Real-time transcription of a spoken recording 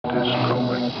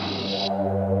growing.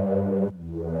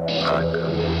 I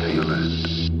can feel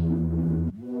it.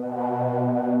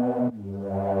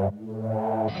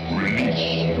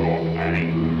 Release your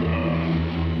anger.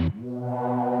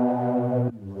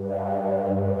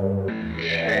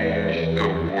 Change the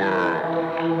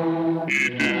world.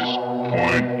 It is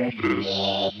pointless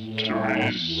to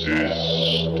resist.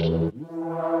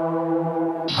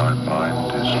 My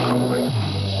mind is growing.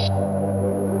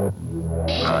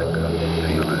 I can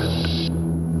feel it.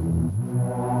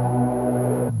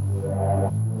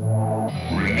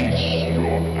 Release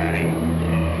your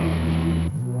anger.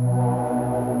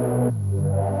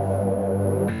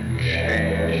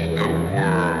 Change the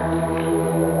world.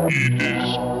 It is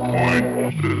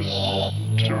pointless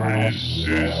to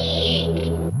resist.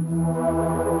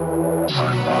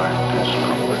 My mind is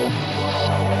growing.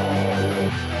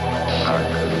 I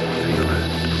can feel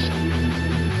it.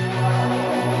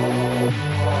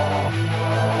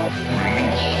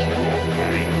 Release your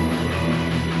anger.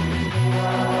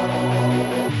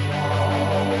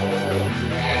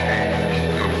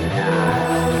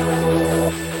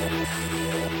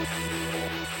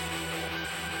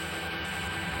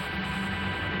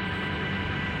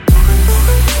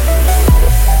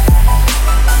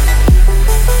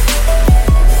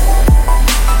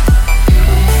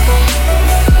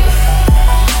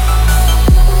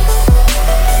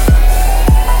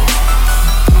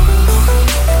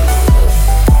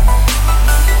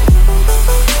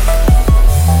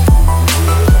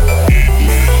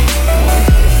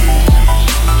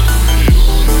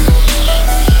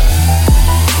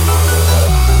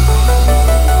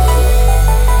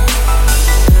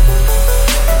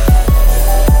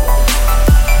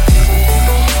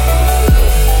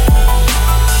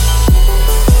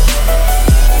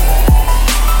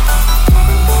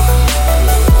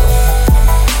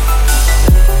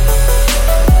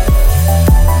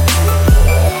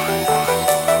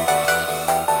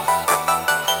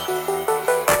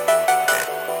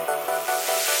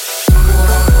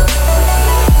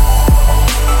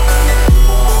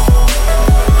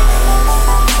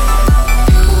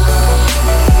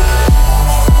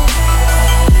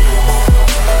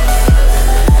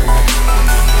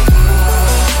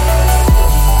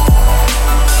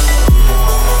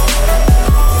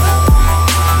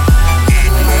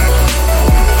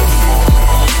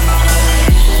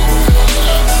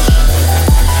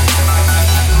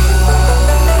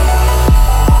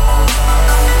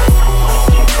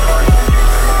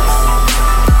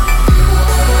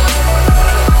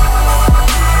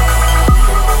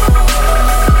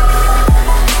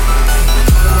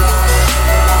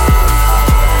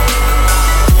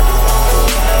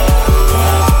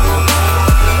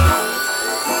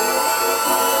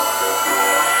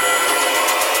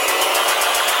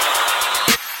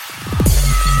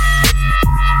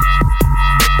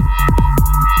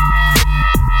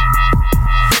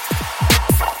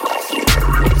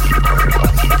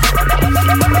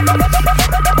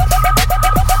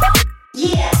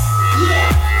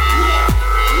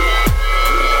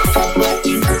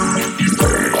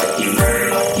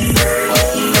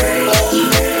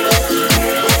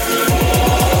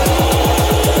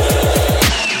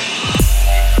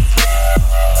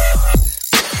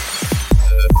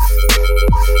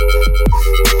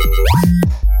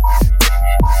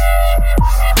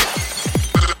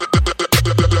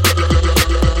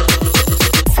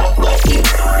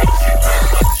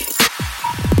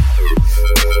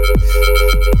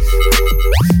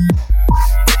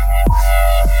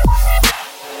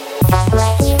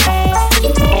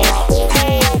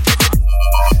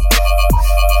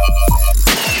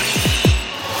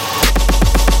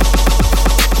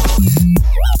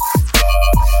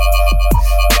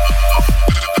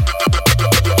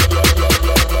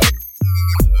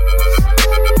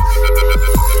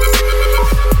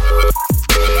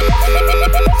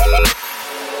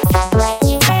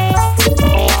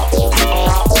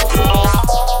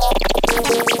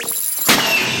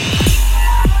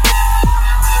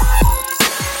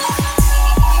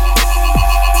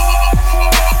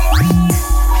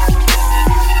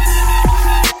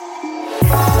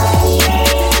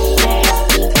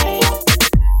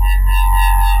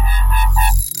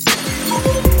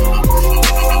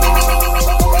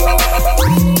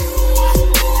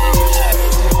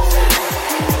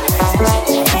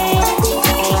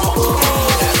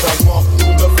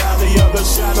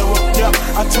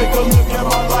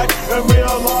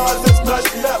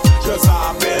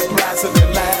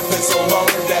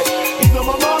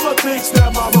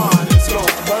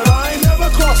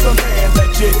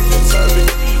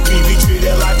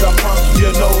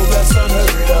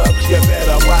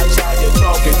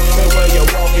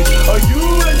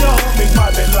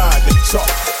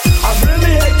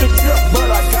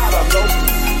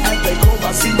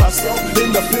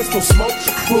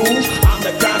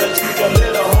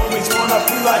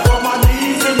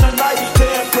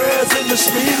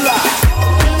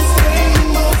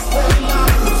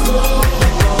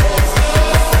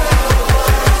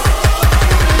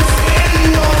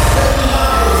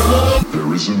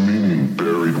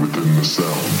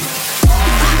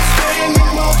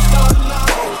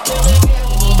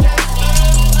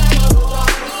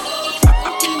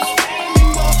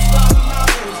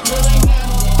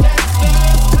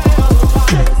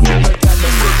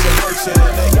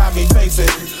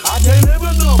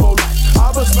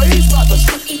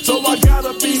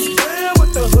 be playing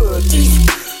with the hood.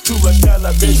 Too much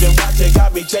television watching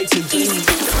got me chasing dreams.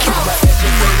 I'm an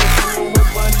educated fool with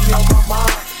money on my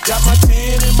mind. Got my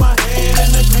tin in my hand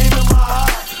and a gleam in my eye.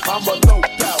 I'm a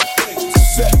loped out,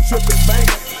 set tripping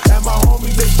banker. And my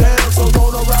homies is down, so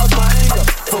don't arouse my anger.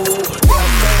 Fool,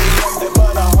 nothing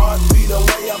but a heartbeat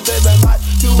away. I'm living life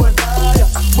to and die.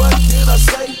 What can I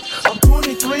say? I'm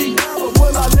 23 now, but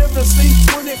will I live to see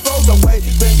 24 away?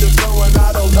 Things are going,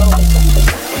 I don't know.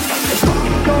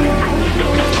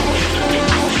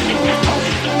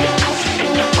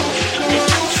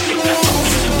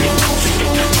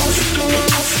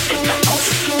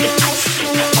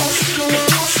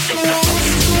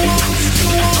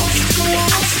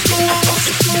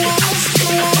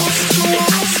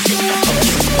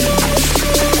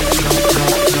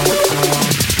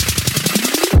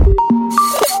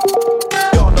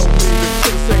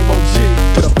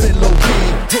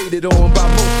 On by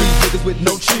most these niggas with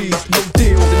no cheese, no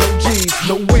deals and no G's,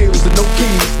 no wheels and no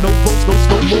keys, no boats, no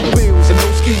snowmobiles and no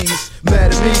skis.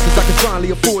 Mad at me cause I can finally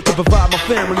afford to provide my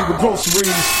family with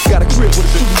groceries. Got a crib with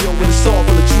a studio and it's all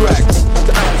full of tracks.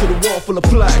 To add to the wall full of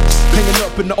plaques, hanging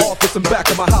up in the office and back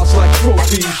of my house like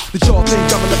trophies. Did y'all think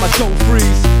I'ma let my dough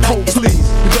freeze? Oh please,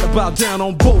 you better bow down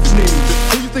on both knees.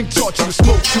 Who you think taught you to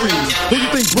smoke trees? Who you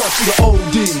think brought you the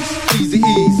ODs? Easy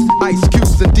E's, Ice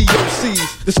Cubes and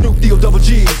DOCs, the Snoop D-O-double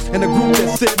G's, and the group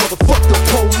that said motherfuck the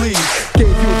police.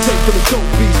 Gave you a tape for the dope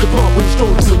beats to bump when you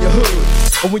stroll through your hood.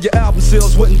 Or when your album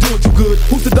sales wasn't doing too good,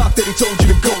 who's the doc that he told you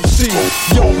to go see?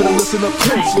 Y'all better listen up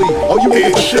closely. All you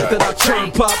hear the shit that I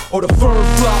turn pop or the firm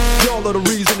flop. Y'all are the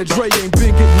reason that Dre ain't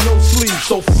been getting no sleep.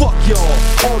 So fuck y'all,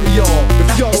 all of y'all.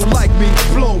 If y'all don't like me,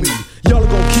 blow me. Y'all are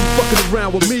gonna keep fucking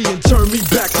around with me and turn me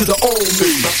back to the old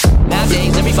me.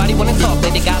 Nowadays, everybody wanna talk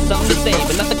like they got something to say,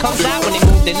 but nothing comes out when they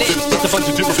move their lips. It's a bunch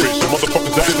of gibberish, the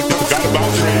motherfuckers act like they forgot about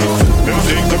Dre.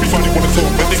 Nowadays, everybody wanna talk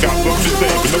like they got something to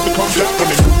say, but nothing comes out when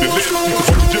they move their lips. It's a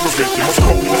bunch of gibberish, the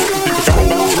motherfuckers act like they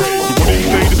forgot about Dre. So what do you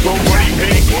say to somebody you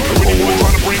hate? Or anyone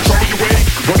trying to bring trouble your way?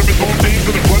 One of his own things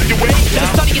in the blood of your way?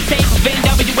 Now study your tape of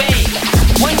NWA.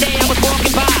 One day I was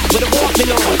walking by with a Walkman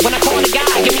on. When I called a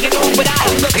guy, give me a look, but I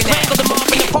was looking at the mark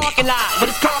in the parking lot. But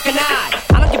it's dark and I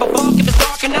don't give a fuck if it's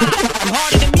dark or not. I'm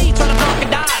harder than me trying to block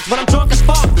and dodge. When I'm drunk as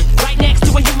fuck, right next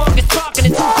to a humongous truck in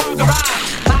a two-car garage.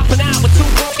 Hopping out with two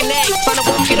broken legs, trying to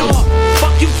walk it off.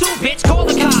 Fuck you too, bitch, call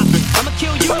the cops. I'ma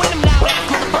kill you and them loud ass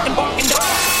motherfucking barking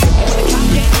dogs. When the cop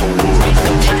gets home, race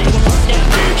the next to a bus down.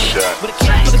 Headshot. With a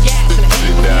can for the gas and a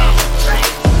hand for the down.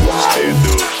 gas. Stay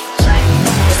endured.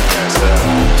 Pass out.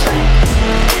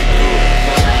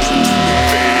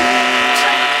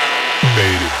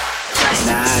 Faded.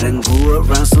 Now I done grew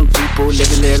around some people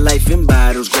living their life in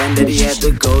bottles. Granddaddy had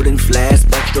the golden flask,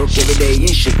 backstroke every day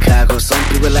in Chicago. Some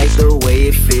people like the way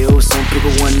it feels. Some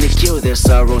people want to kill their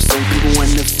sorrow. Some people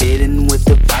want to fit in with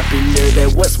the popular.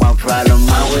 That was my problem.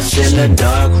 I was in a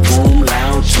dark room,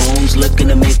 loud tunes, looking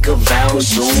to make a vow.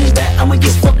 Zoom that I'ma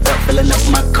get fucked up, filling up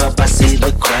my cup. I see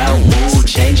the crowd move,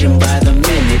 changing by the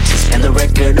minute, and the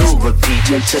record on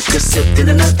repeat. And took a sip, then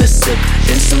another sip.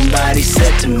 Then somebody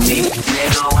said to me,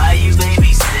 nigga, why you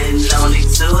babysitting? Only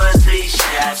 2 or 3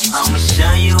 shots. I'ma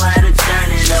show you how to turn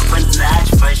it up a notch.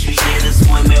 First you get a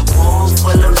swimming pool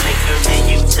full of liquor, then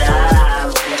you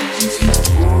dive.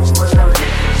 Pool full of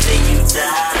liquor, then you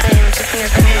dive.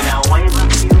 And I wave a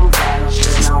few bottles,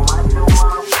 then I watch them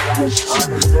all flash. All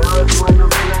the girls wanna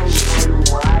play, and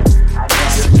watch. I got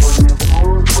a swimming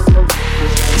pool full of liquor,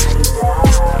 then you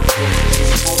dive.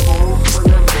 Pool full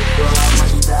of liquor, I'ma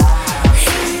dive.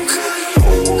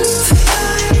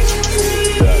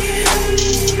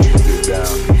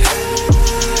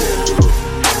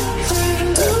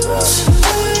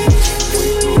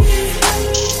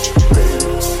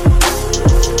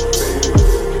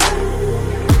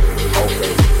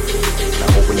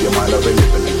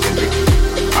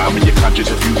 I'm in your conscious.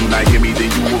 If you do not hear me, then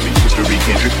you will be history,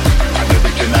 Kendrick. I know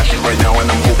that you're not shit right now, and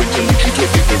I'm hoping to lead you to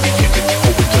victory, Kendrick.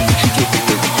 Hoping to lead you to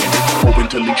victory, Kendrick. Hoping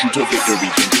to lead you to victory,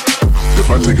 Kendrick. If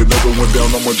I take another one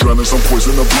down, I'ma drown in some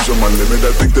poison, abuse on my limit.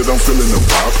 I think that I'm feeling the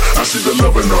vibe. I see the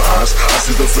love in her eyes. I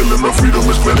see the feeling of freedom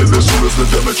is granted as soon as the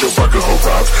damage your pocket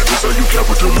arrives. This how you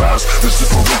capitalize. This is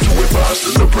for me to advise.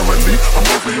 And apparently, I'm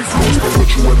over influenced by what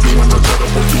you are doing. I got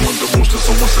I'm doing the most that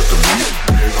someone said to me.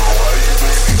 Nigga, why you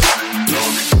baby?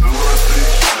 Only 2 or 3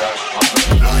 shots. I'ma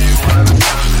show you how to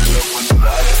turn it up a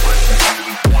notch. First you get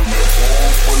a swimming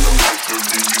pool full of liquor,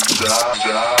 then you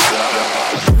die.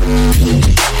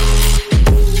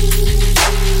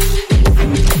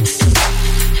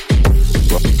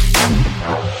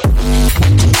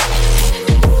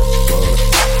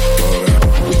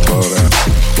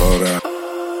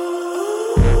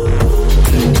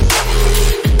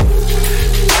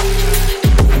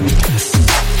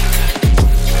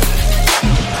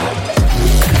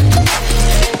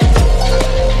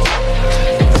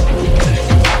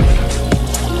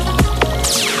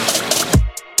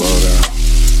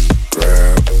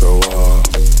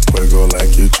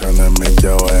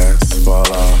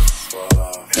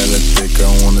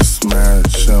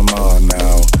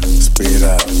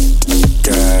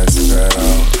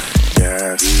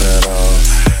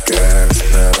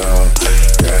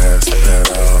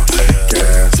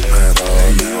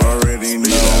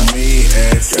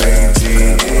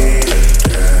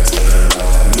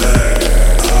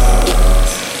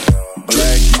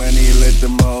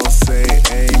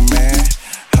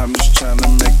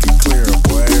 tryna make it clear,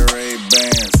 boy,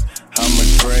 Ray-Bans. I'm a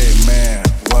great man,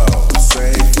 whoa,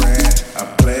 say friend. I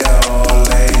play all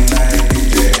late night,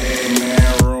 DJ,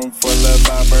 man. Room full of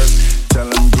boppers, tell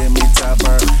them give me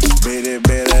topper. Beat it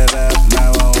up,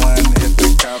 911, hit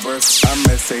the coppers. I'm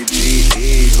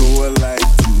S-A-G-E, who would like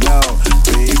to know?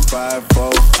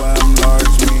 3-5-4 from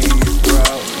large means, bro.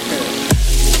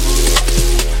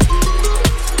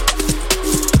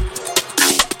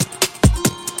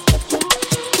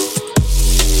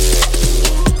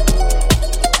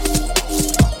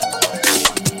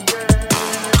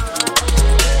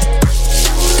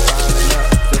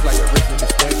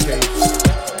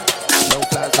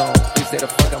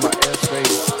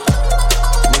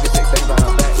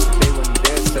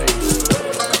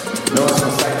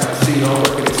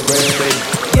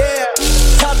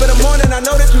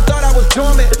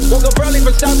 Woke up early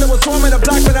for shots that was swarming. A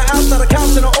block to the outside, a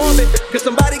couch in the orbit. Cause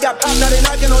somebody got popped, now they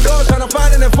knocking on doors, trying to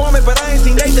find an informant. But I ain't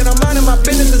seen Nathan, I'm minding my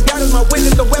business. This God is my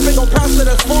witness, the weapon gon' prosper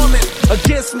that's forming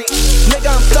against me.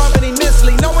 Nigga, I'm starving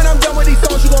immensely. Know when I'm done with these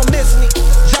songs, you gon' miss me.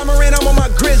 Jamarin, I'm on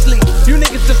my grizzly. You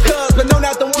niggas just cuz, but no,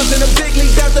 not the ones in the big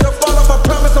leagues. After the fall off, I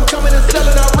promise I'm coming and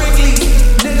selling out Wrigley.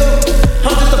 Nigga,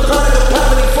 I'm just a product of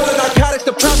poverty, full of narcotics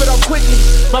to profit off quickly.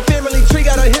 My family tree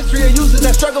got a history of users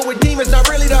that struggle with demons, not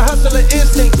really the hustler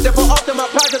instinct. Therefore, often my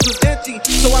pockets was empty.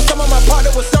 So while some of my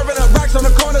partner was serving up racks on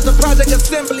the corners of project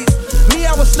assemblies, me,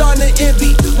 I was starting to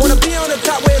envy. Wanna be on the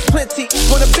top where it's plenty.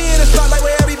 Wanna be in the spotlight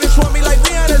where every bitch want me like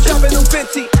Rihanna dropping new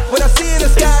Fenty. When I see in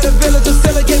the sky the village of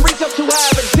Scylla, can't reach up too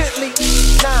high evidently.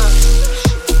 Nah,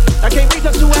 I can't reach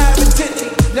up too high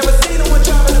evidently. Never seen no one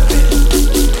driving a bitch.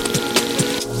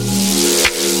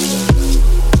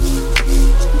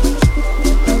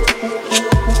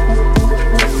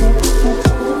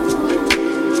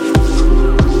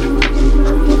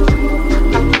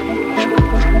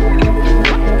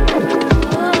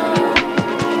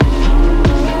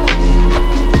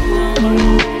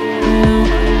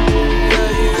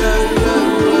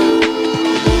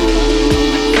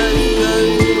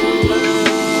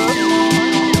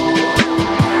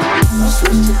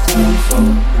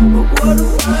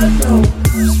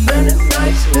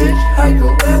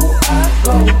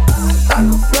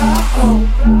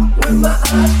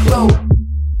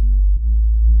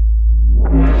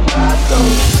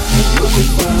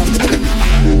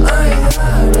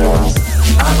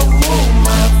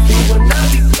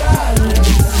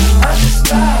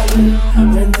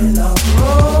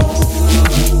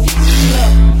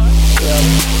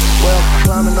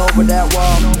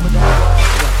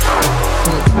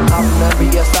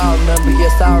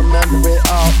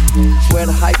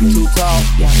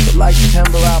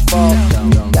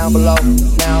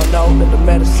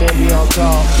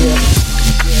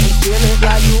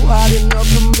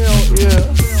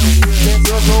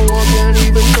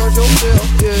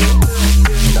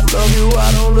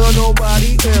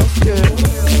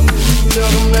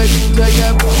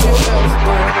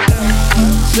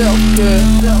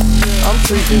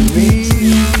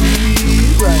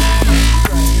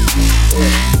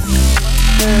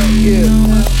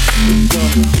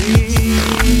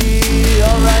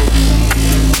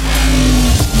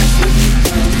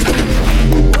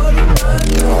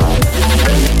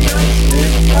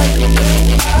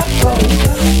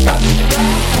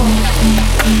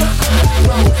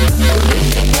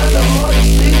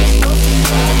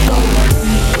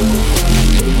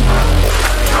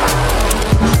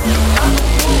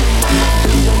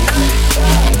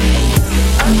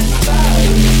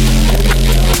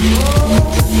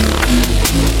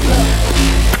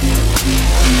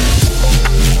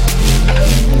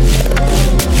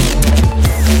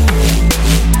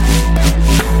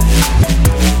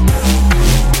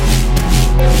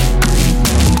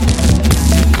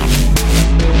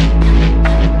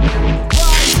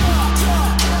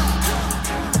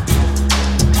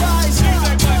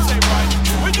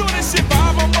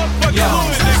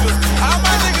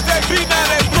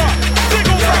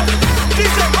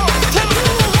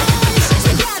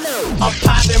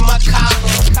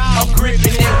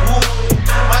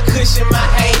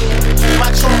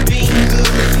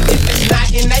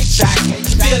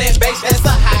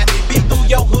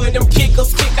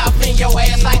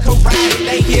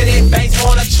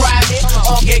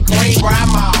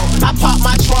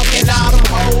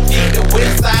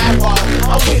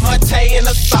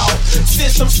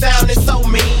 System sounding so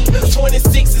mean.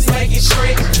 26 is making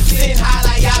strict. Sitting high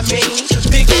like I mean.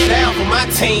 Pick it down for my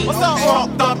team.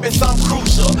 Funk thumping some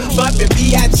crucial. Bumping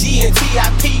B.I.G. and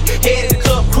T.I.P. Headed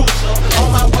club crucial.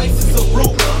 On my waist is a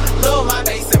ruler. Love my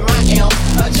bass and my amp.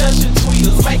 Adjusting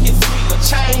tweeters, make it sweeter.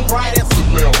 Chain bright and sweet.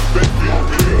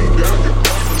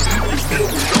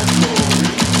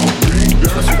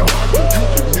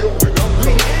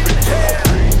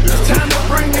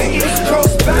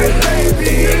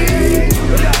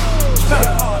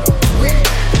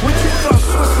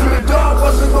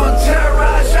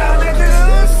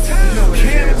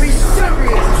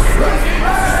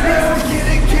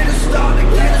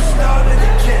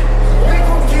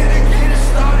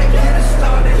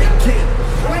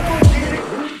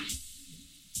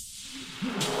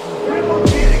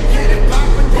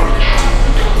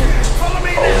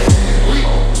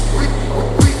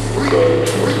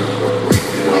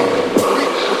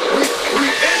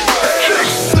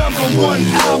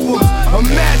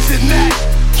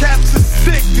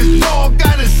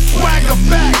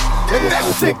 and that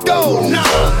shit go. Nah,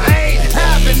 I ain't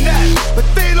having that, but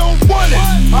they don't want it.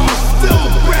 I'ma still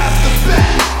grab the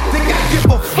bat. Think I give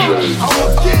a fuck? I'ma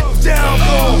get down,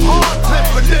 go hard, clip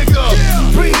a nigga.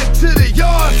 Bring it to the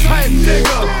yard type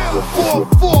nigga.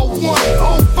 441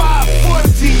 05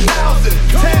 14,000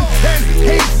 1010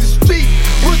 Hazen Street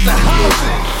with the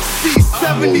housing.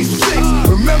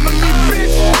 C76, remember me,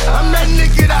 bitch? I'm that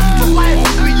nigga that's for life,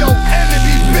 be your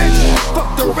enemy, bitch.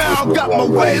 Fucked around, got my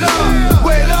weight up,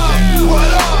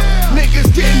 what up? Niggas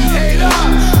getting ate up,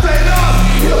 straight up.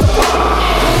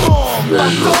 Come on, my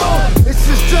dog, this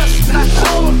is just not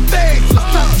your thing. So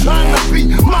stop trying to be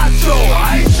macho,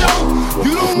 I ain't yo.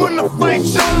 You don't wanna fight,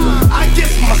 yo. I get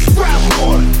my scrap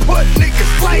on, put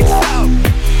niggas lights out.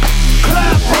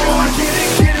 Clap on, get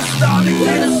it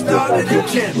started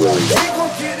again. We gon'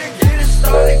 get it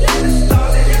started again.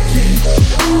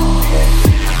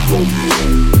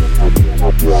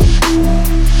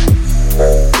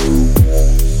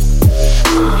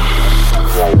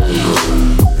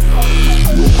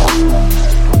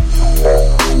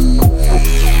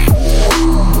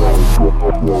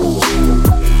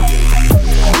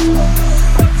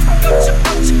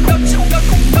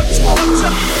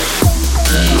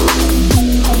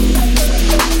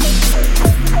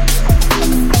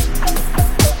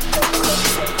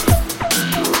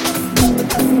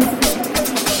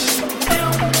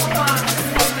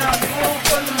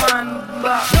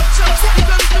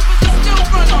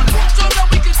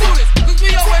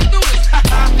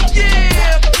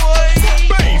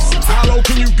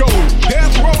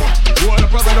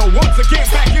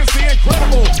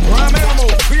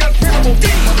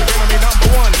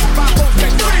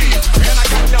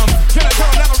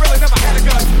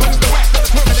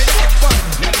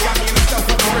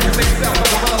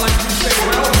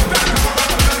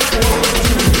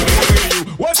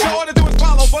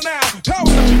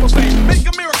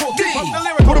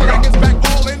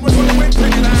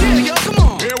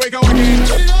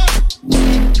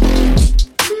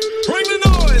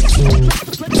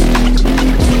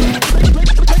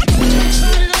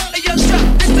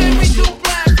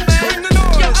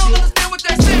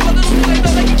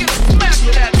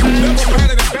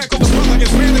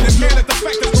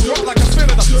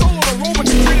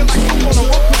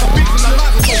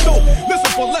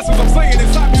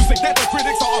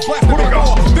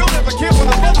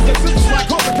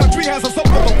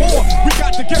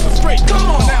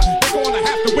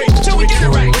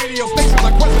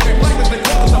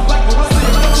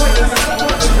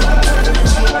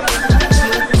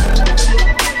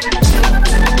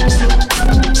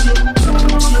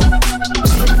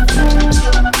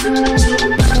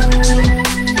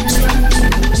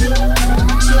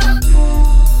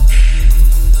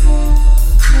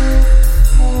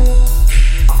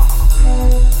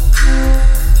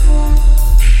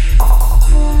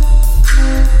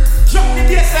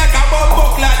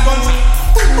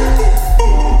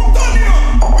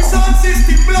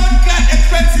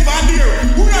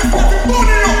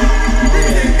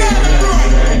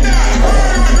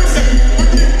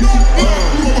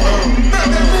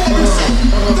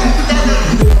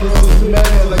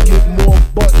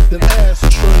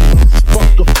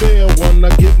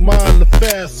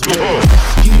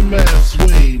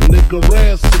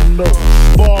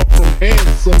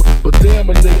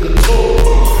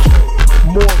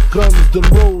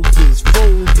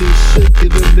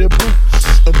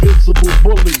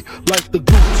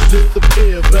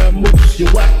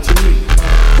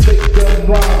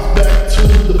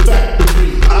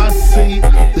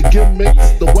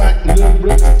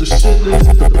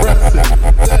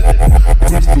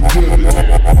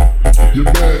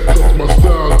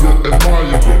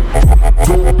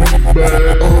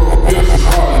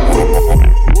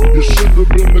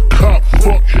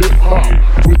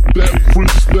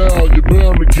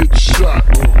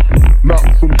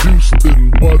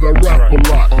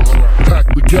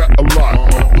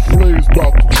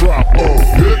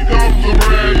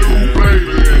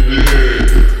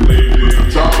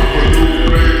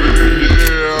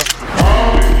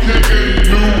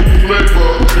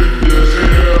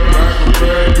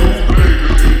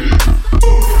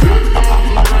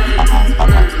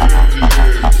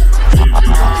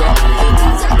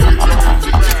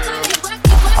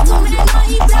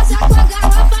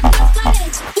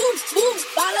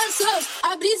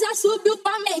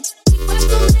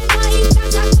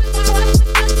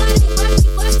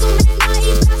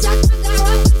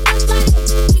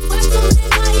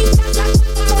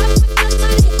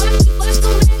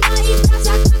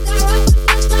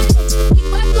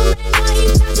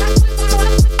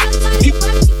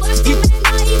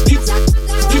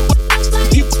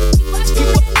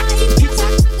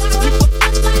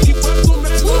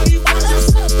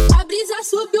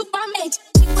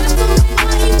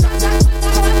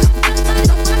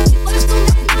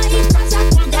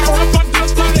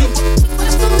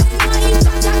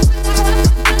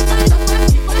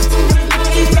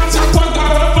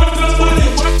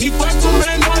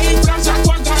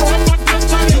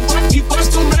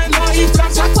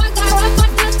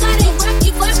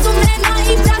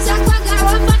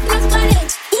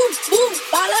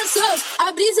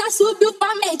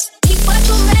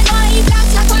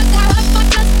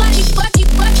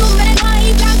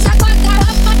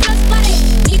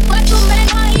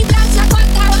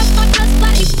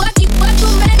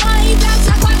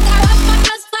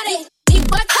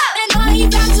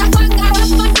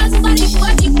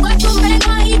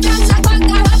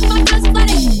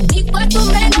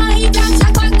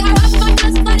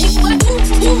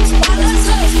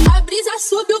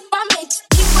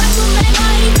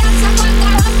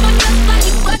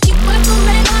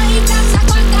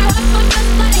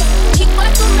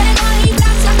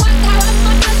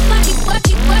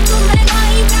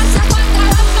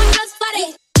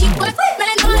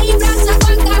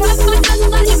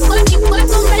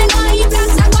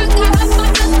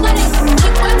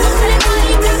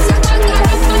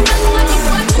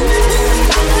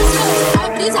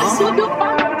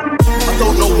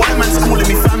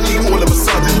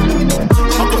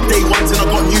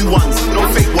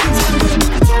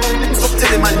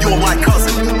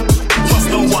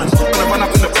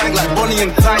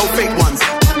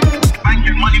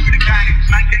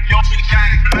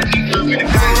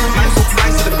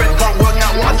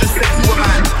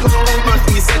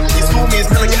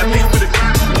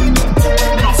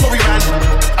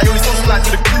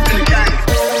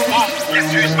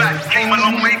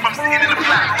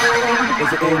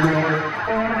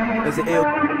 Is it ill?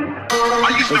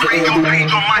 I used to read your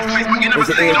page on MySpace, but you never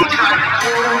say no time.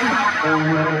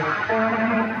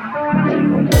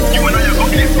 You and I have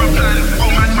got different plans.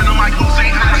 Romance when I'm Michael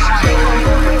St. Anne.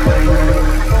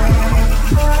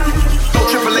 No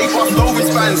Triple A fuck, no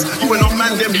wristbands. You and not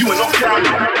man them, you and not crowd.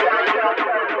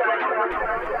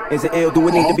 Is it ill? Do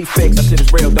it need to be fixed? That shit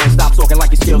is real. Don't stop talking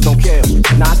like your skills don't kill.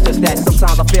 Nah, it's just that.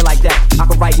 Sometimes I feel like that. I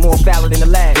can write more valid than the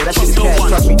lad. Yeah, that shit is cash.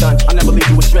 Trust me, done. I'll never leave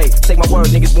you astray. Take my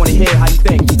word, niggas wanna hear how you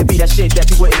think. To be that shit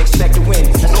that you wouldn't expect to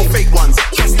win. That's no fake ones,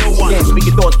 just no one. Yeah, speak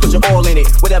your thoughts, put your all in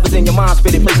it. Whatever's in your mind,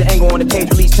 spit it. Place your anger on the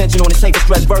page, release tension on the tape, a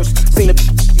stress verse. Seen the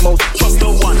most. Just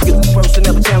no one. Get the first and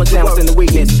never challenge balance in the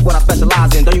weakness. What I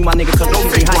specialize in. Don't you my nigga, cause no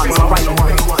fake ones.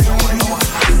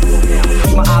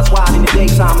 Keep my eyes wide in the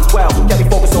daytime as well. Kept me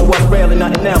focused on what's real and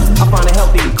nothing else. I find it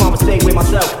healthy, conversate with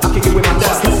myself. I kick it with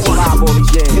myself. Live all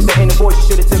these years. It's the inner voice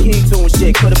you should've took heed to and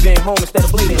shit. Could've been home instead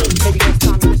of bleeding. Maybe next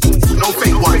time you was doing it. No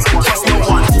fake ones, just no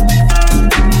one.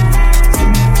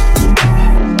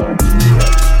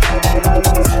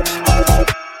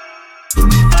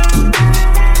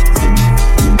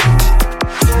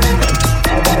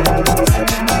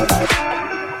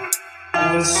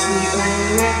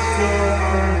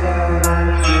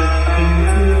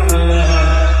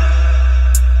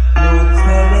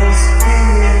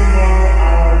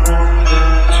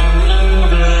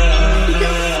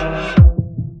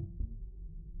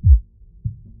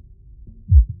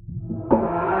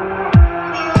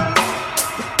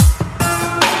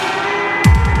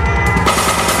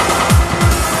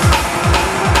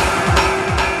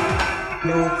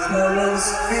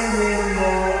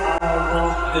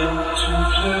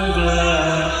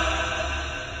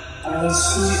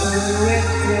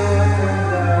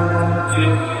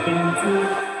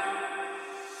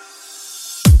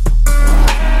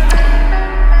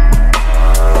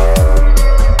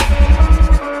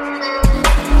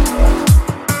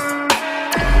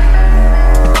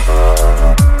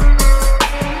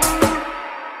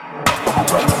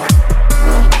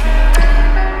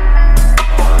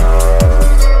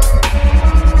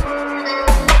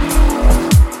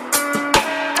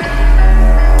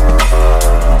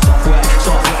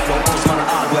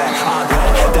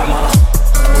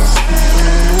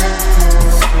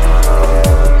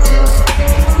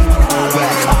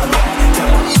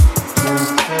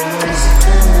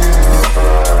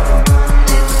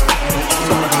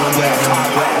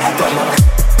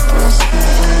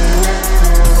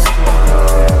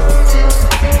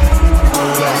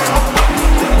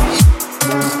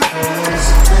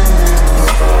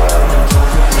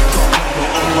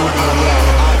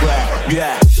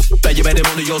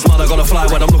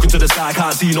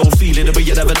 See no feeling, but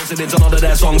you're never listening to none of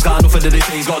their songs. Got nothing that they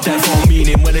say's got that wrong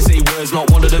meaning. When they say words, not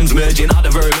one of them's merging. At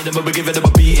the very minimum, we're giving them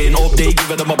a beating. Update,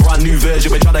 giving them a brand new version.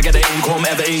 We're trying to get the income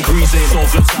ever increasing. So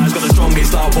flip side's got the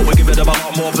strongest style, but we're giving them a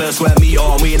lot more per square meter.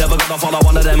 We ain't never gonna follow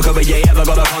one of them, cause we ain't ever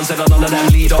got a concept of none of them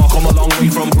leader. Come a long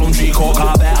way from Plumtree Court,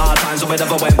 carpet, hard times, so we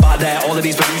never went back there. All of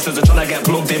these producers are trying to get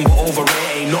plugged in, but over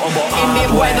it ain't nothing but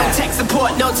Indian boy, no tech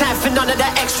support, no time for none of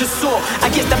that extra sort. I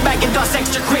get the bag and dust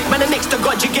extra quick, man, the next to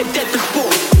God, you get dead to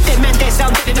sport. Dead man, they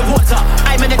sound dead in the water.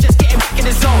 I'm in just getting back in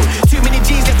the zone. Too many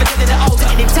G's left for dead in the altar.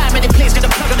 Any time, any place,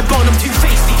 gonna plug on the bone, I'm too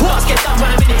facey. Bars get done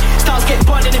when I'm in it, stars get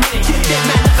burned in a minute. Dead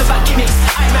man, nothing about gimmicks.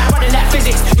 I'm out running that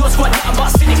physics. Your squad, nothing but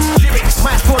cynics. Lyrics,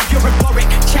 my squad, you're rhetoric.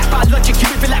 Chat by logic, you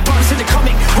moving like bombs in the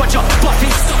comic. Roger,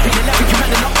 Buffy, stop it, 11, you man,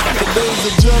 not Today's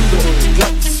agenda,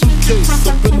 got the suitcase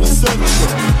up in the center.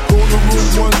 Go to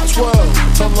room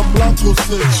 112, tell them Blanco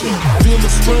sent you.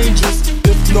 Feeling strangers,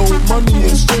 if no money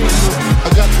exchanges. I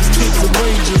got these kids and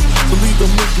rangers to leave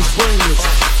them niggas brainless.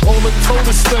 All the code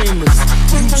is stainless,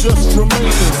 you just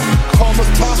remainers. Calm as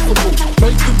possible,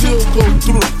 make the deal go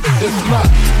through. If not,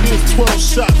 here's 12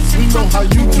 shots, we know how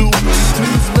you do.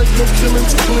 Please make no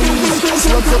killings clean,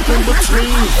 slugs up in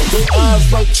between. Their eyes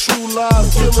like true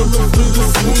lies, killing them through the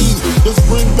scene. Just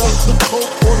bring back the coke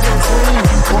or the cream,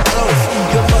 or else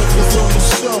your life is on the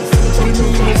shelf. We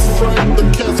mean it's frame, the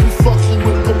cats we fucking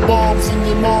with the bombs in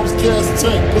your mom's gas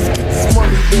tank. Let's get this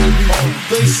money, baby.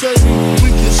 They say we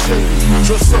get shady,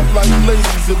 dress up like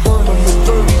ladies and burn them in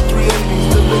dirty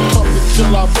 380s. Then they come to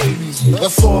kill our babies.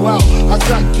 That's all out. I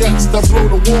got gats that blow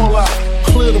the wall out,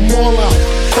 clear them all out,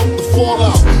 fuck the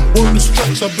fallout. Word to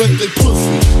stretch, I bet they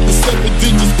pussy. The 7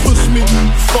 digits push me,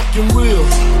 fucking real.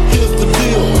 Here's the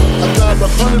deal, I got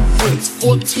 100 bricks,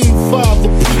 14.5 a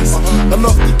piece.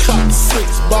 Enough to cop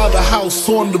 6, buy the house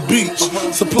on the beach.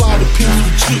 Supply the piece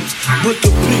with cheeks, brick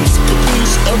a piece,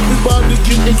 capiche. Everybody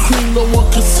getting cream, no one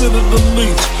considered the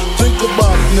leech. Think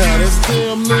about it now, that's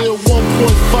damn near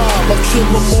 1.5. I kill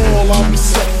them all, I'll be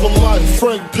set for life.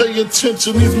 Frank, pay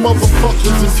attention, these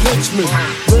motherfuckers is henchmen.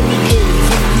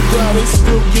 Renegades, if you die, they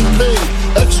still get paid.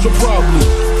 Extra probably,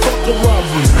 fuck a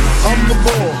robbery. I'm the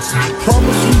boss,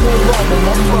 promise you won't rob them,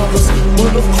 I promise.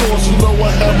 But of course, you know I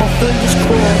have my fingers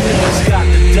crossed. Niggas got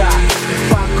to die,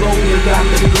 if I go, you got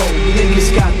to go.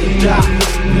 Niggas got to die,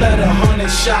 let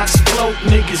 100 shots float.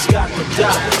 Niggas got to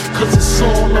die, cause it's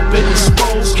all up in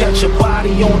exposed. Catch a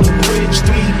body on the bridge,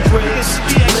 3 bricks,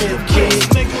 live kid.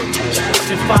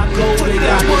 If I go, they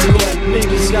got to go.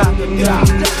 Niggas got to die,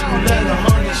 let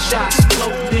 100 shots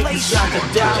float. Niggas got to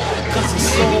die, cause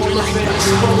it's all up in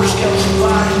exposed. Catch a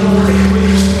body on the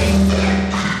bridge, 3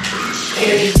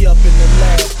 bricks. Up in the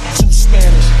lab, 2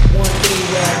 Spanish, 1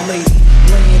 Arab lady,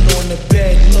 laying on the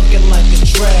bed, looking like a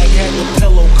drag. Had the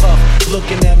pillow cup,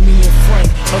 looking at me and Frank.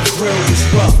 Her grill was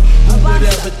rough. Who would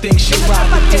ever think she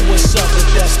rockin' do what's up? But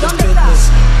that's the business.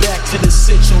 Back to the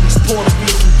Sitch, these Puerto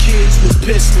Rican kids with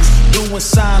pistols, doing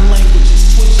sign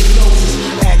languages, switching noses,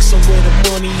 asking where the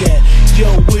money at. Yo,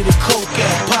 where the coke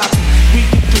at, Poppy? We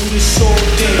can do this all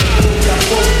day. Got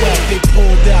both back, they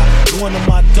pulled out. One of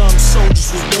my dumb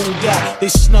soldiers was wounded out. They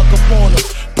snuck up on him,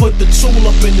 put the tool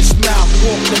up in his mouth,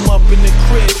 walked him up in the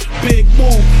crib. Big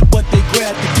move, but they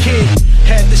grabbed the kid.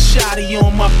 Had the shotty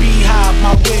on my beehive,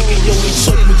 my wig, and yo, they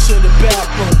took me to the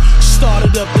bathroom.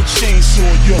 Started up the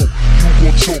chainsaw, yo. You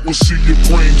gon' talk, we'll see your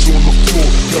brains on the floor.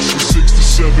 That's when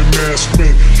 67 masked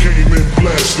men came in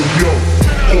blasting, yo.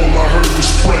 All I heard was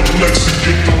Frank Lexi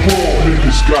get the raw.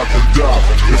 Niggas got to die.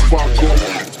 If I go,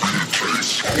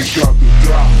 they got to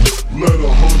die. Let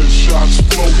 100 shots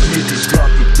float, niggas got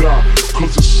to die.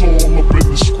 Cause it's all up in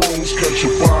the scrolls. Catch a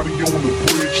body on the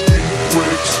bridge, 3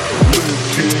 bricks, little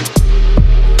kid.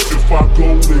 If I go,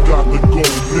 they got to go,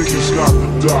 niggas got to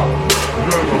die.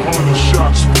 Let 100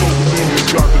 shots float, niggas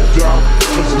got to die.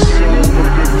 Cause it's all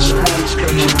up in the scrolls.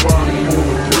 Catch a body on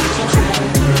the bridge, 3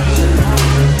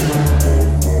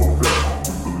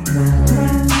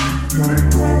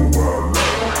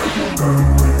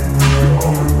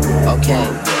 Okay,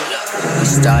 we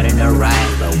starting a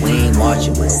riot, but we ain't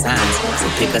marching with signs. So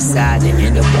pick a side and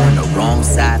end up on the wrong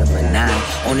side of a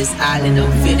 9. On this island,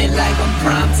 I'm feeling like I'm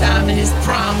prime time, and it's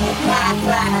prime.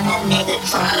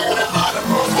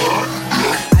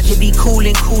 I could be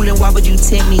coolin', why would you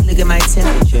tempt me? Look at my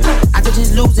temperature. I could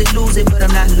just lose it, but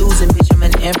I'm not losing, bitch, I'm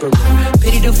an emperor.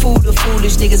 Pity the fool, the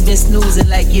foolish niggas been snoozing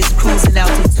like it's cruising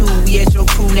altitude. We at your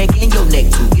crew neck and your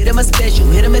neck too. Get him a special,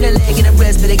 hit him in the leg and the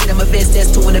breast, better get him a vest,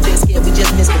 that's 2 in the best, yeah, we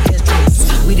just missed the best race.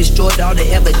 We destroyed all the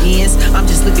evidence, I'm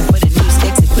just looking for the news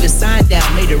exit. Put a sign down,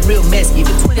 made a real mess, give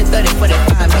it 20, 30,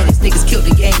 45 minutes. Niggas killed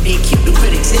the game, they killed the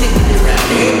critics, and it went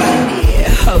around everybody dead.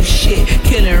 Oh shit,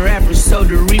 killing rappers, so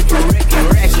the reaper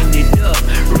racking it up.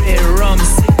 Red rum,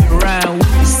 sitting around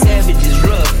with the savages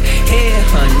rough. Hey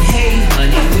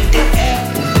honey, with the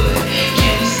apple bud.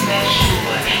 Can you smash your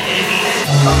butt?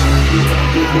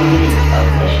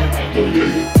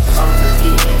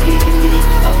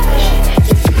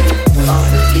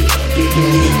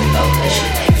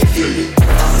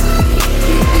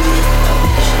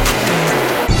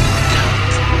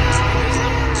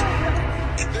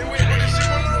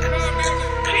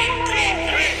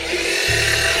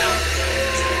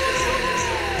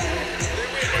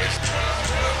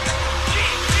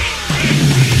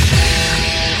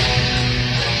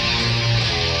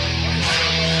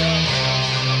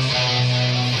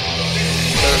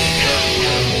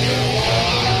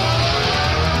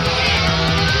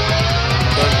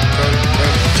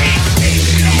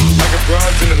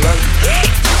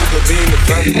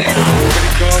 Credit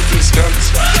cards in the scammers,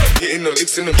 hitting the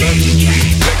licks in the van.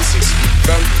 Legacies,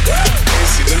 family, ain't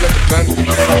see them like a plan. Going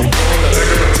like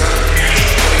a time,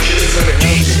 kids on the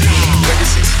hands.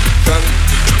 Legacies, family,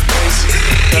 ain't see them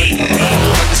like a plan.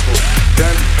 I just smoke,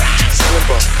 dandy, selling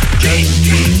bar, candy.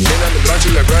 Ain't on the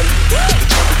logic like Randy. The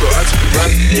chopper go out to the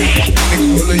Randy.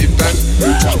 Nigga, pull up your back.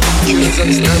 Killers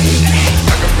understand me.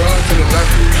 I got broads in the lamp.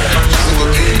 She's a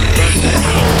little in the van.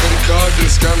 Credit cards in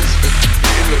the scammers.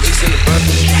 No licks in the van,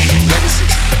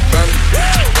 legacies, family,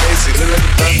 ain't see them like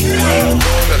a plan.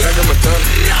 Going out like I'm a done.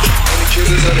 Only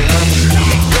killers on the hand.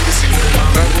 Legacy,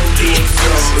 family,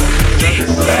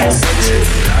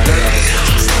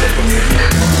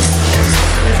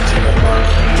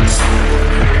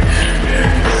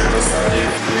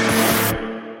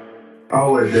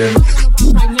 Oh, it then.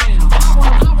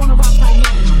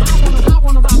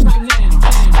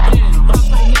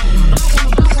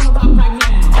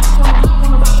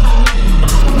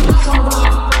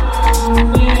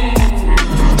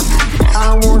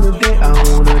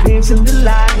 In the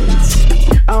lights,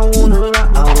 I wanna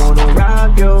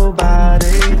rock your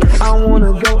body. I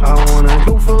wanna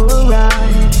go for a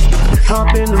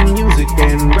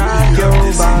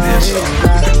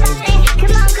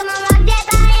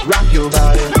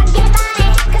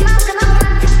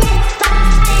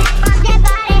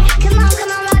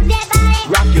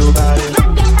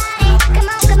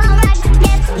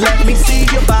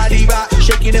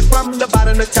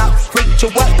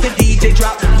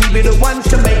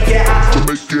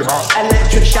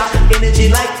electric shock. Energy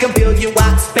like a billion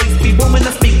watts. Space be booming,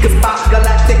 the speakers pop.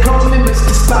 Galactic, call me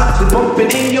Mr. Spot. We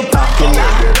bumping in your parking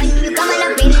lot. When you coming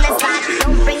up in the spot,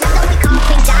 don't bring us up the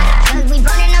coffee shot. Cause we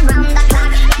running around the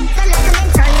clock. Let the liquor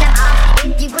and turn them off.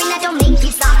 If you green, that don't make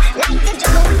you stop. Like the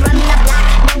jungle, we run the block.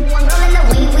 No one rolling the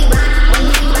way we rock.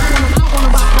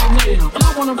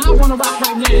 I wanna rock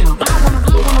right now.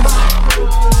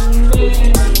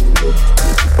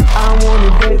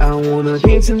 I wanna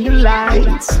dance in the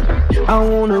lights. I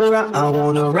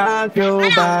wanna rock your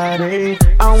body.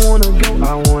 I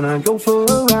wanna go for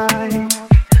a ride.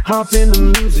 Hop in the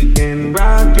music and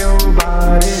rock your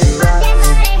body.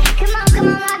 Come on,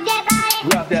 rock that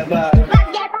body. Rock that body. Rock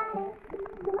that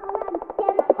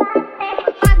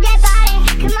body.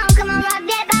 Come on, rock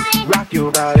that body. Rock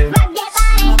your body. Rock that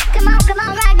body. Come on,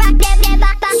 rock that body.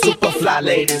 Super fly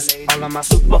ladies, all of my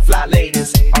super fly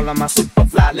ladies, all of my super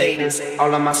fly ladies,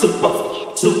 all of my super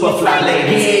fly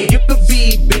ladies. Yeah, you could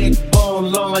be big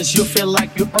bone, long as you feel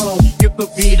like you own. You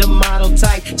could be the model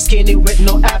type, skinny with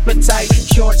no appetite,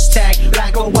 short stack,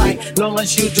 black or white, long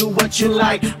as you do what you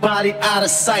like. Body out of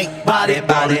sight, body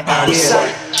out of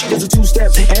sight. She does a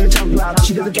two-step and a tongue block.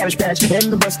 She does a cabbage patch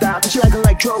and the bus stop. She like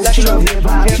electro, she love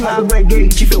hip-hop. She like the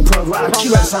reggae, she feel punk rock. She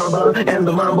like samba and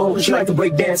the mambo. She like the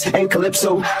break dance and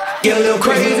calypso. Get a little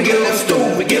crazy, get a little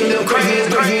stupid, get a little crazy.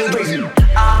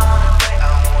 I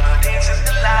wanna dance in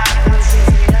the lights.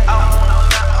 I wanna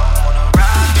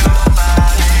rock your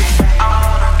body. I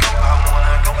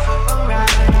wanna go for a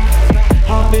ride.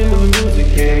 Hop in the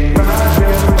music and rock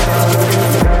your body.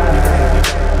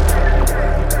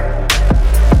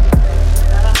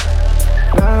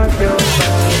 Rock your body.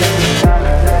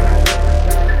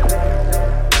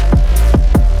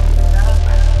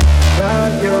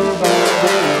 Rock your body.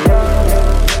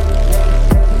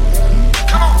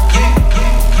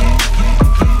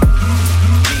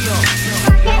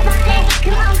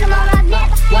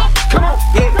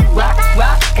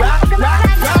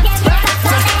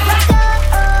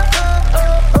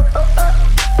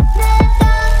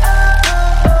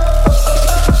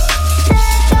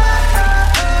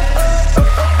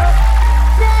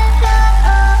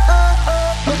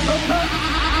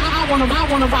 I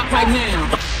wanna rock right now.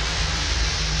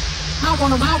 I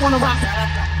wanna rock.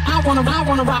 I wanna rock. I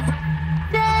wanna rock.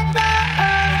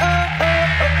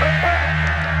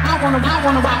 I wanna rock.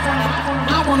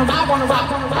 I wanna rock.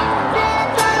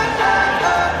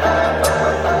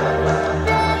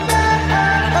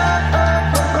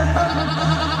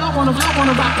 I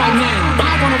wanna rock right now.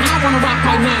 I wanna rock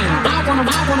right now. I wanna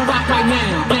rock right now.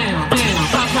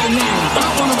 Rock right now. I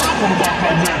wanna rock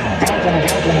right now.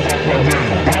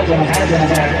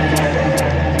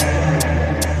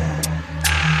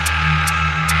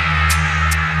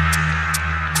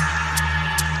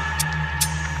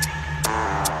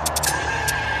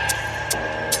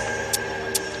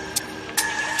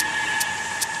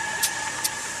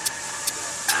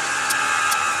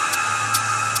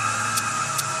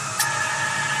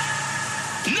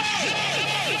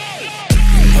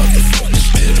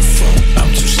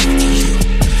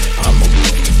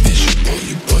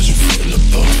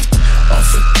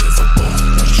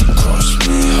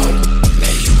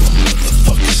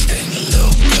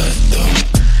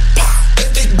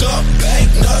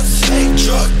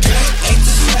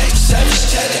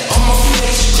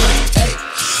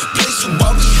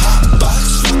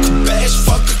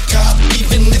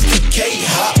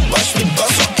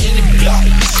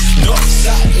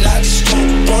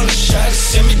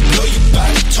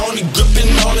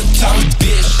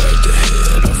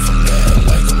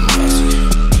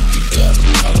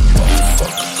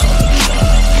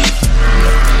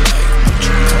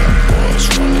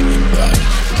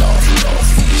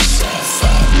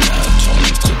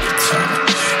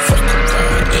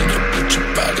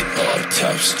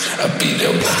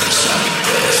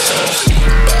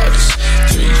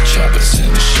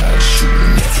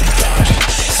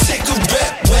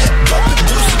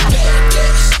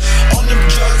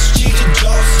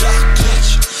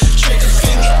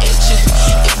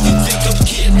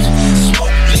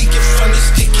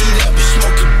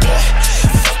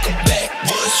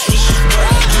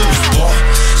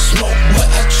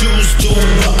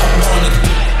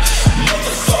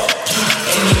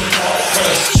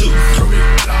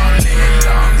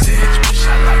 Long edge, wish I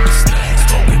like to stay.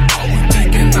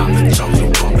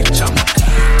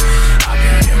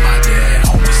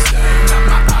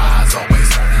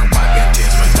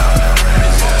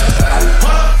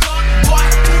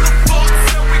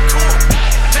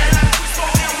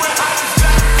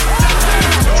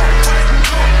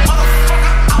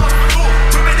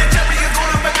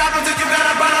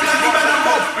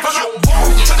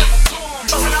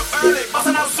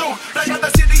 soon. Black out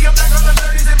the city, I'm back on the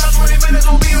 30s. In about 20 minutes,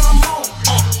 we'll be on the moon.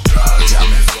 Drugs got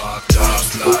me fucked up,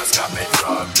 slugs got me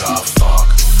drugged up, fuck.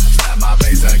 Slap my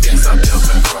face against some pills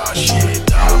and crush shit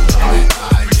up.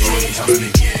 ID, helps me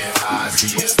get high,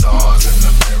 seeing stars in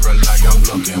the mirror like I'm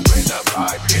looking with a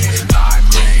pipe in. I'm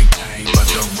green pain, but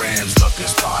the rims looking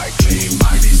sparkly.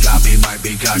 Might be sloppy, might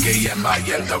be cocky, and my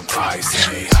enterprise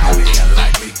ain't highly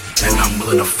unlikely. And I'm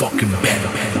willing to fucking bet.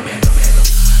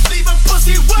 Leave a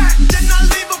pussy wet, then I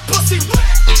leave a pussy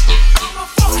wet. I'm a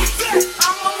fucking vet,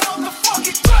 I'm a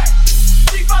motherfucking threat.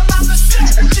 Chief, I love the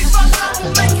shit, chief, I love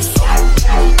will make you sweat.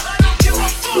 I don't give a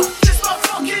fuck, this my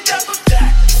fucking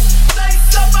epithet. Say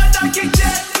somebody I get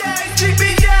dead, yeah,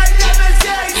 GBA, never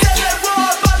say, say that raw,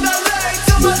 but the leg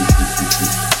to my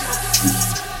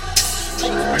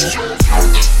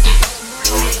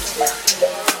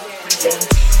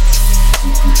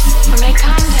make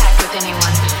contact with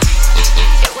anyone.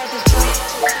 It was as though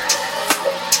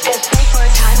for a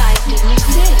time I didn't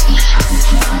exist.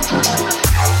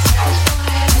 I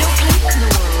had no place in the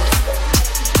world,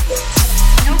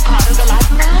 no part of the life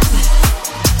around me.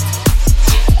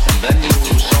 And then you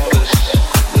saw this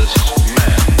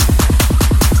man.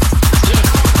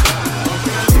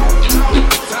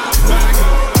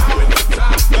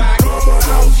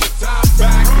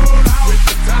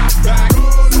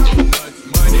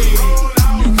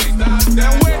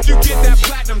 Now where'd you get that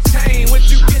platinum chain? Where'd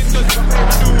you get the dude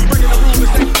bringing the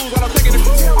rulers, they fools while I'm taking it?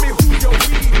 Tell me who's your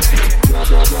weed man.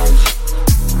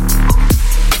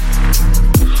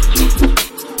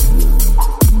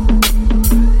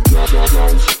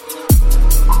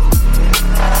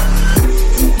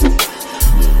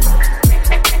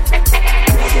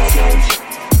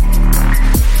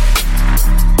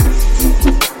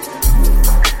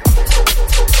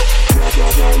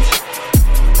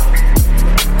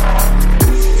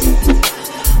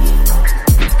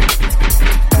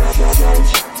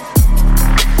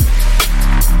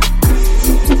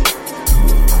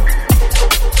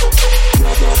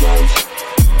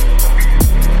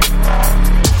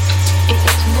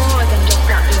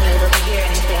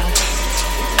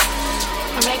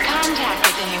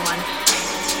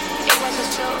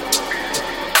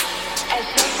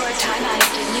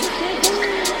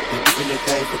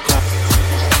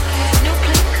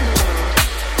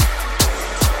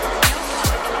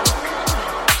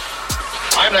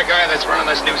 I'm the guy that's running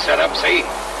this new setup, see?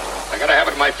 I gotta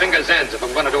have it at my fingers' ends if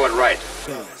I'm gonna do it right.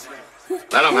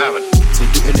 Let him have it. So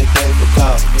do anything for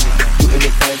clout, do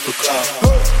anything for clout.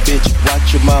 Bitch,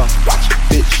 watch your mouth,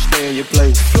 bitch, stay in your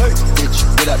place. Bitch,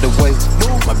 get out the way,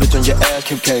 my bitch on your ass,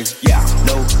 Kim K. Yeah,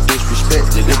 no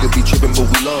disrespect, the nigga be trippin',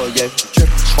 but we love, yeah.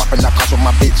 Swapping our cars with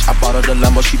my bitch, I bought her the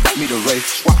Lambo, she bought me the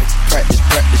race. Practice,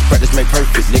 practice, practice, make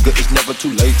perfect, nigga, it's never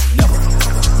too late. Never,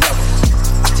 never.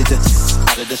 I take the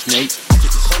out of the snake.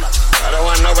 I don't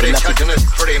want nobody touching this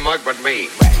pretty mug but me.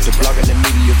 The blog and the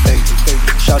media fake.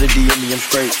 Shout at DM me, I'm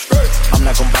straight. I'm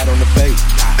not gon' bite on the bait.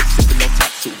 Sippin' no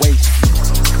toxic waste.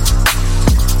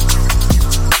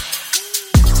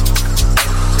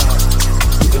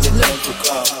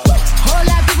 Whole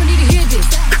lot of people need to hear this.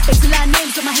 It's a lot of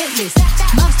names on my hit list.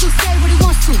 Mom still say what he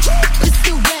wants to, but it's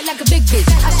still wet like a big bitch.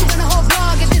 I should run a whole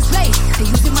blog at this place. They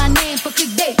using my name for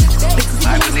clickbait.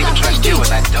 I wouldn't even trust you with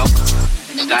that dope.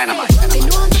 It's dynamite. They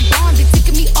know I'm the bomb, they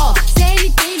ticking me off. Say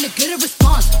anything to get a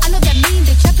response. I know that mean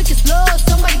the traffic is slow.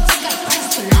 Somebody just got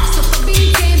pressed to lock. So for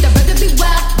being tamed, I'd rather be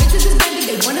wild. Bitches is bending,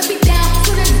 they wanna be down.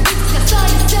 So there's bitches that saw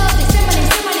yourself. They say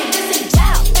my name, this ain't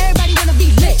down. Everybody wanna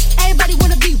be lit, everybody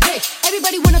wanna be rich.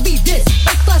 Everybody wanna be this.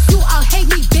 If fuck you, I'll hate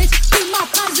me, bitch. Be my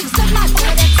problems, accept my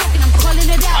bad ass talking. I'm calling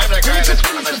it out. I'm the guy that's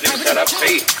running this new setup,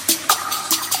 see?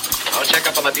 I'll check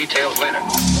up on the details later.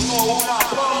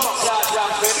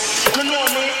 You know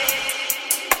me.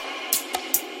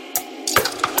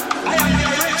 I am the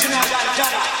original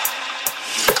Bandana.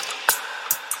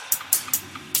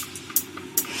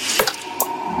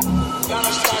 You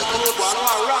understand the road one? I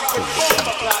rock with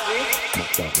bomba clad,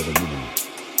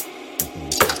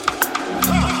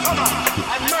 come on.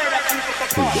 I murder people for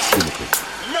fun.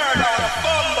 Murder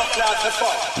bomba clad for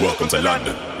fun. Welcome to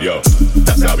London, yo.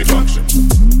 That's how we function.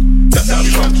 That's how we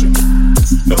function.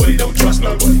 Nobody don't trust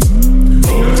nobody.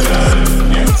 Welcome to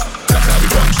London, yeah. That's how we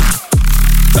function.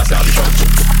 That's how we function.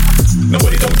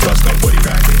 Nobody don't trust nobody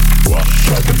right here. What?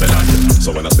 Welcome to London.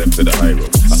 So when I step to the high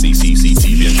road, I see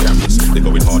CCTV and cameras. They're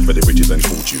going hard for the riches and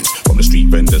fortunes. From the street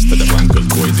vendors to the bankers,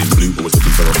 boys in blue always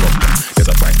looking for a problem. There's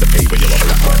a price to pay when you're a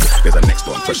black man. There's a next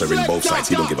one, pressuring both sides.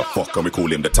 He don't give a fuck and we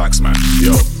call him the tax man.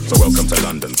 Yo, so welcome to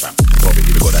London, fam.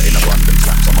 Poverty, we got that in abundance,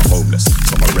 fam. So my homeless,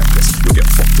 some are reckless. You'll get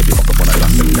fucked if you hop up on a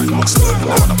London gang. Monster,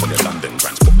 you'll run up on your London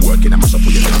grants. Put work in and mash up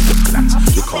all your London plans.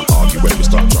 You can't argue when we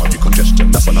start charging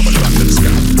congestion. That's another London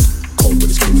scam. Cold but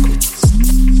it's critical.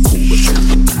 Cool but true.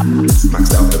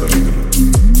 Maxed out, never leaving.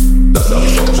 That's how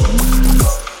we function.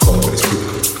 Cold but it's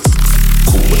critical.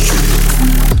 Cool but true.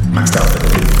 Maxed out,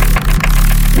 never leaving.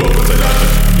 Welcome to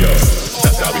London, yo.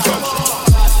 That's how we function.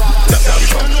 That's how we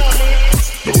function.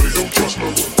 Nobody don't trust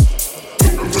no one.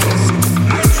 Welcome to London.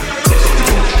 That's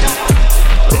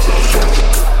how we function.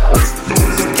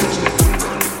 Nobody don't trust no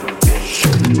one.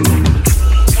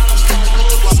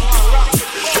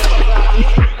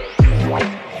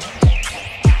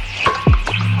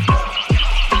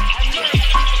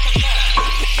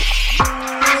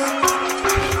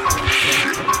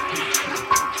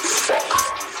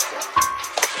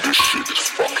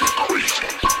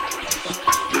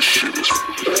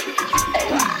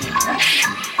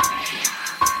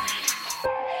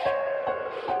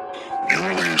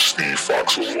 Steve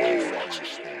Fox alone.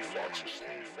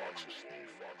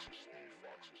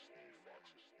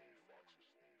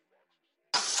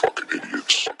 Fucking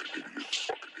idiots.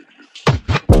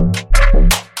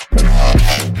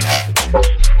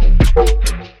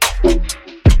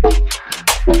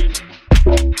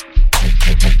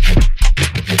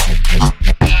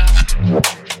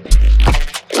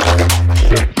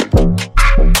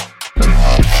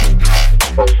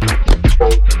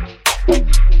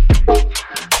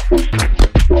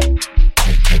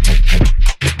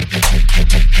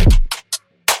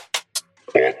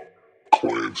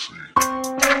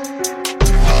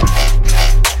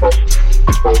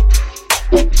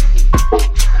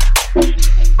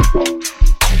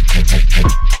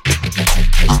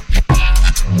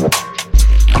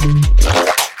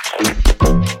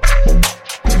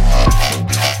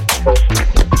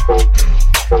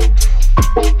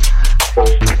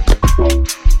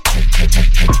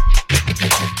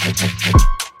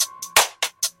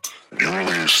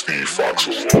 Steve Fox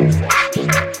alone.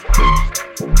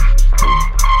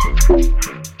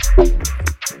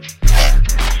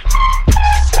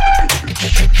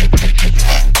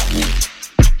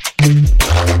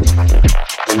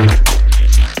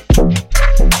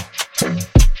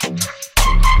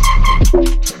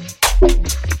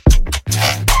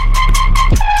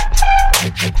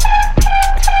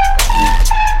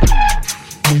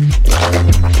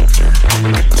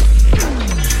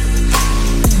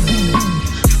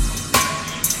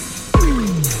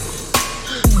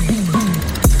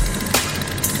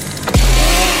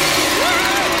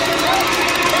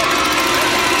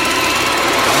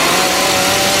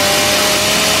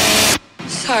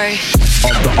 Sorry.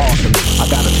 Of the arsenal, I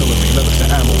got artillery, lyrics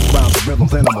and ammo. Rounds of rhythm,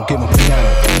 then I'ma give 'em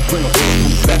piano. Bring 'em through,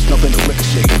 fast up in the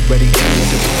ricochet. Ready to hit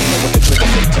the room, know what the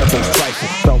trigger say. Tempo's trifle,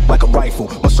 felt like a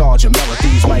rifle. Massage and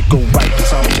melodies might go right to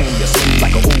simultaneously.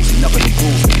 Like a Uzi, nothing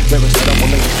improves me. Lyrics that will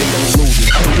make you think that lose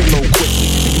me. Reload quickly,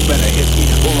 and you better hit me.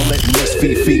 All I'm letting this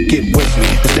feet get with me.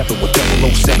 The stepping with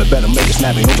 007, better make it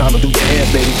snappy. No time to do your hair,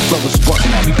 baby. Brothers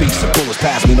busting at me, beats and bullets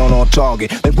pass me, not on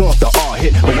target. They want the R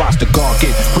hit, but watch the guard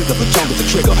get quick of the tongue with the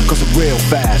trigger. Cause I'm real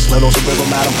fast. Let on some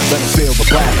rhythm at 'em, let 'em feel the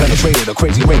blast. Penetrated a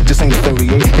crazy rate, this ain't a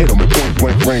 38. Hit 'em at point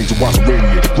blank range and watch 'em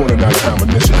radiate. Running out of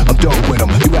ammunition, I'm done with 'em.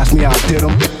 You ask me how I did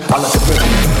 'em, I let the rhythm.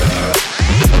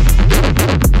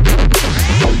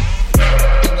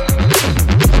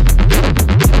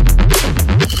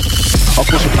 I'm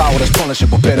pushing power that's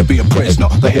punishable, better be a prisoner.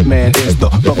 The hitman is the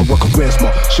brother with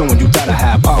charisma, showing you gotta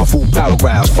have powerful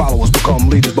paragraphs. Followers become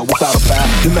leaders, but without a path,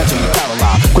 you're mentally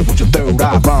paralyzed. Quick with your third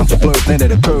eye, rhymes are blurred, then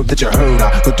at a curve that you heard. I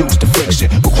reduce the friction,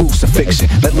 with crucifixion,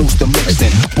 let loose the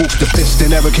mixing, boost the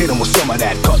piston. Eric hit him with some of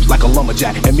that, cut like a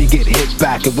lumberjack, and me get hit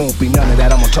back. It won't be none of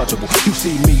that, I'm untouchable. You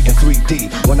see me in 3D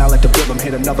when I let the rhythm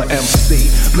hit another MC.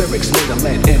 Lyrics later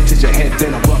let into your head,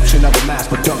 then eruption of a mass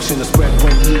production. The spread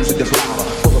when music is louder,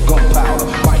 full of gunpowder.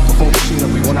 Microphone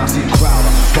machinery when I see a crowd.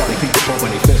 Party people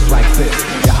when they fist like this.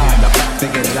 You're hiding the back,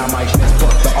 thinking that I might miss,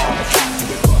 but the art of acting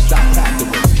it. Stop acting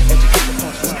with educate the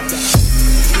punchline.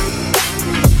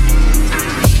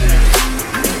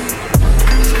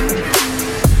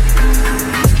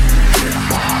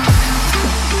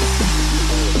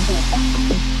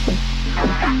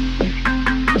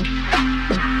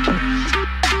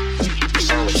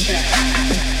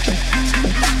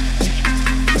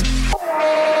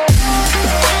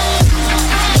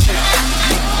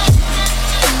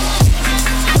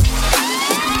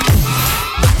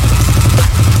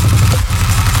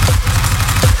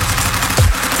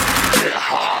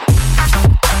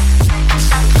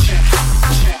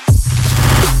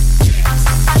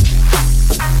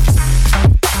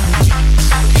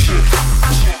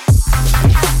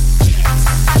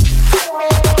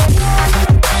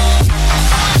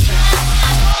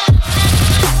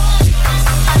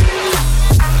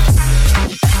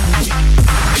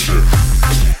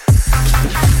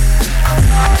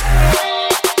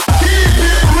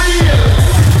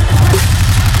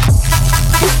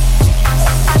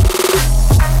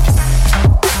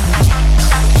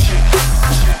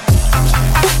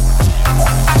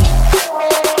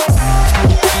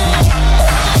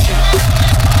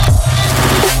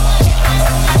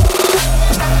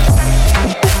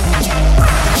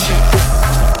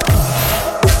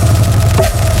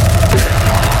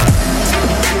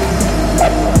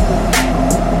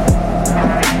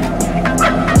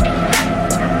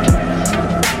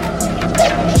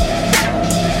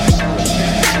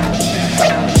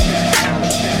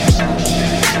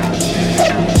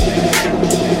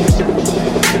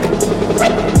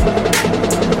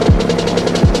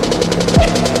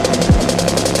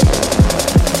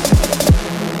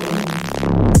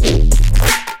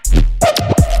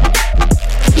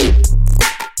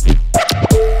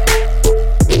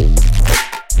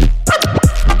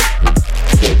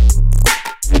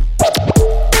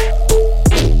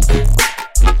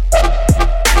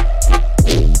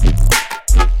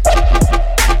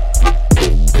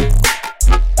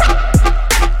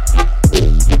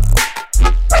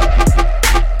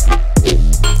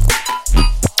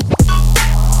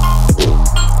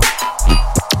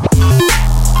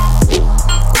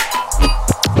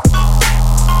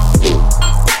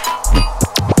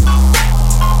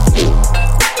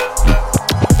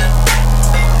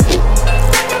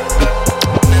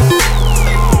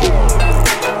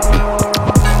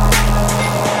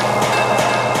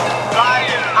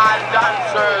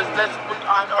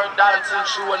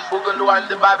 shoe and boogaloo and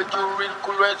the barbecue real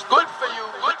cool. It's good for you,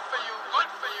 good for you,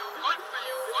 good for you, good for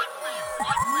you, good for you,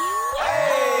 good for you.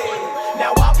 Hey,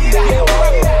 now walk it out,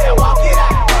 now walk it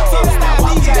out, now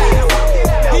walk it out.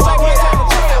 Now walk it out,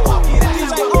 now walk it out,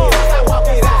 now walk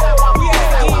it out.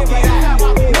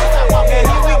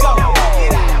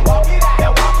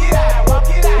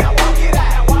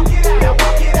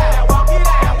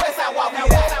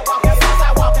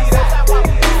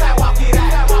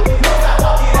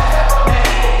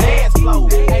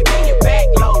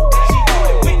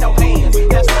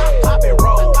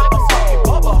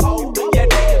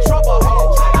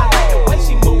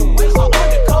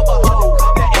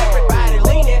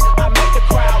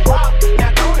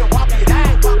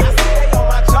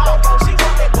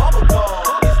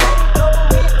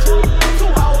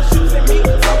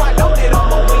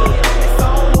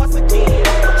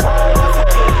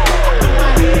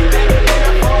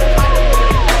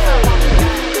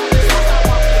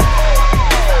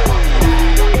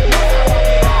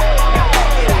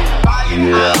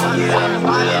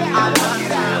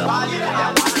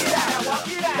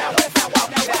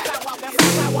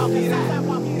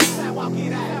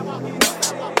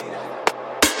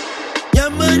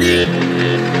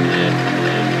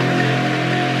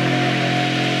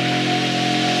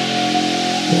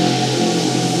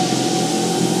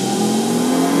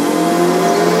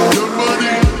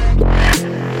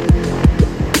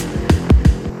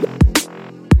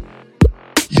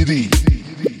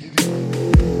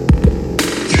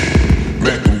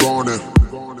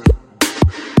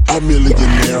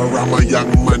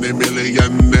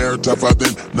 Tougher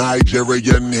than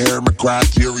Nigerian hair. My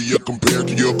criteria compared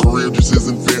to your career just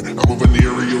isn't fair. I'm a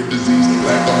venereal disease,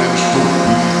 like a menstrual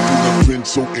fingerprint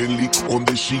so endly on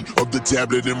the sheet of the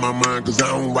tablet in my mind. Cause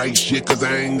I don't write shit, cause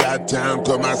I ain't got time.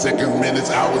 Cause my seconds, minutes,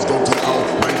 hours go to the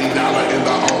almighty dollar in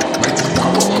the almighty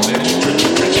power of that stretch.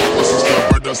 My sister,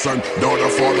 brother, son, daughter,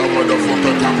 father,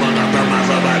 motherfucker, copper. Got the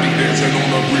Maserati dancing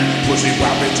on the bridge. Pussy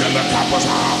poppin', tell the coppers,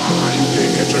 you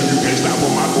can't catch her, you can't stop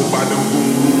them. I go by them boom.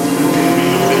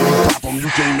 You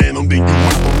can't man them, then you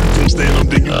mop them. You can't stand them,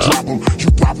 then you drop them.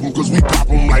 You pop them, cause we pop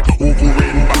them like over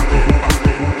red and bottom.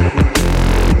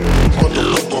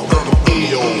 Motherfucker, I'm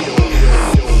ill.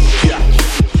 Yeah,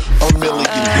 a million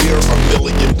here, a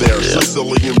million there.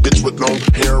 Sicilian bitch with long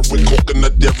hair, with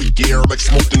coconut every gear, like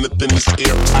smoking the thinnest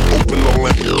air. I open a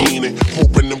Lamborghini,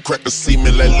 hoping them crackers see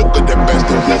me. Like, look at that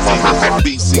bastard.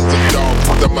 BC's a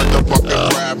dog, the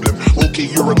motherfucking problem. Okay,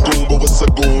 you're a goon, but what's a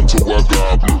goon to a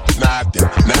goblin? Nothing.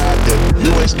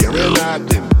 You ain't scaring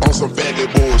nothing. On some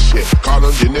faggot bullshit. Call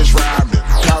them Dennis Rodman.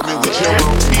 Call me with your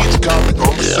own speech. Call me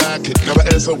on the sidekick. Never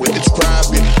answer when it's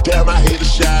private. Damn, I hate a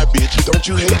shy bitch. Don't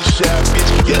you hate a shy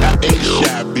bitch? Yeah, I hate a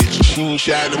shy bitch. She ain't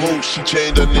shy no more. She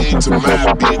changed her name to my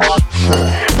bitch.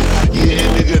 Yeah,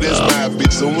 nigga, that's my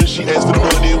bitch. So when she asks for the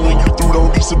money, when you through,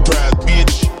 don't be surprised,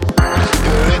 bitch.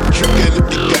 Electric and if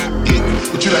you got it.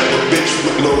 But you like a bitch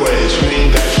with no ass. You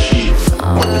ain't got shit.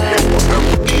 I'm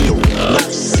ill,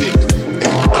 not sick. And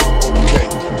I'm okay.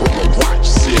 But my watch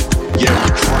sick. Yeah, my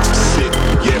drop sick.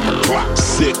 Yeah, my clock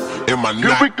sick. And my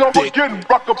Here we go again,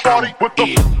 rock a body with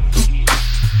the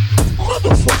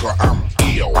motherfucker, I'm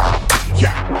ill.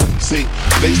 Yeah, see,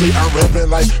 they say I'm rapping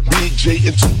like Big J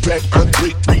and Tupac, Andre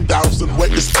 3000,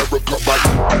 Witness Erica, like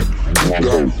who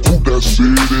that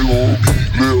said they gon'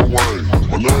 beat Lil Wayne?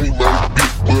 My name ain't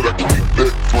big, but I keep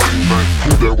that flame, man.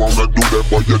 Who that wanna do that,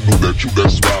 boy, you know that you that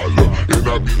smiler. And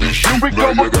I be this shit, now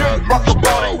you gotta lose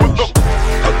powers.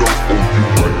 I don't owe you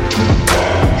like $2,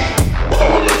 but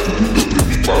I'll let you do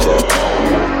the by the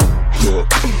hour.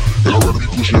 And I'd rather be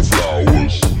pushing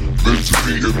flowers than to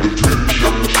be in the pit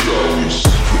showers.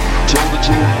 Tony,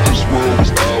 this world was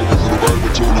ours. And the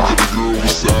Bible told me that the girl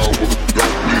was sour.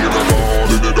 Don't be in the lawn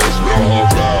and it don't smell her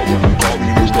flower. Call me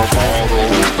Mr. Father,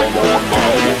 Mr. Lord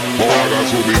Power. Boy, I got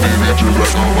so many bitches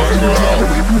like I'm like loud.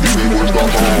 If they was the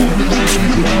home, this is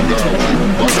easy to down.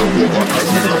 I never got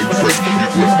icy like Frank,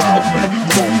 it without me.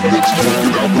 Cold lips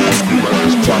talking out the whiskey like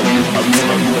it's pocket. I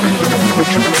know what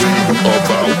you think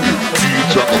about it.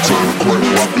 Each I can turn the crack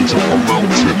rock into a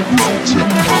mountain, mountain,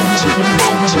 mountain,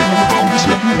 mountain,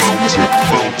 mountain, mountain,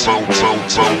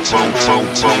 mountain, mountain,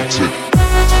 mountain, mountain.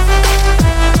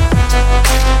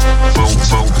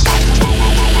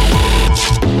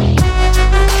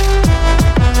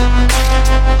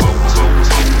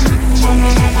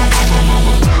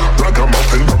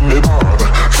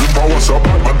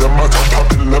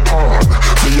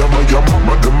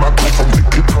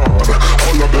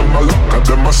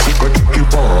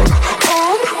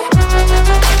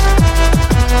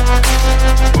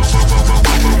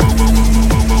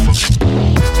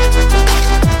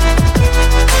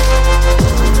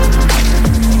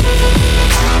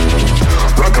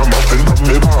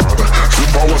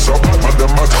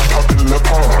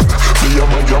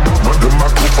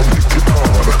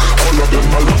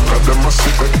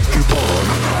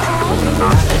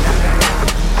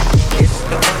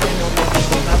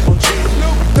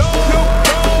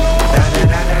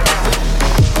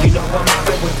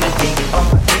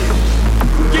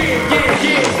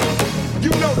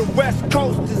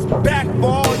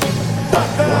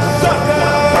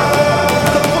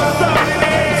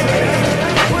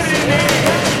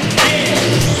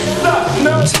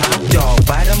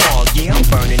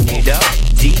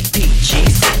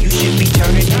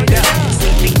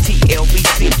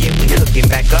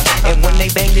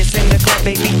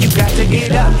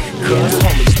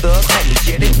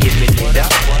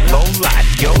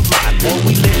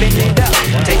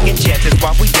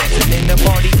 while we dancing in the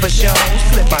party for show.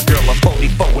 Slip my girl a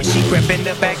 44 when she crept in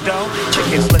the back door.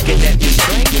 Chickens looking at me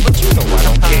strange, but you know I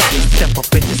don't care. Step up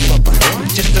in this mother,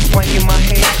 just a swank in my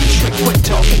head. Trick, quit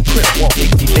talking, crip walk,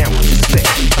 if you down with the set.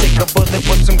 Take a bullet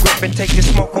with some grip and take a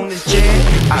smoke on this jet.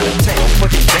 Out of town,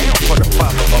 put it down for the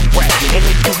father of rap. And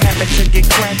if you happen to get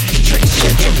cracked, trick,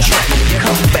 shut your trap.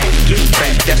 Come back, get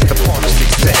back, that's the part of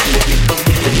success. If you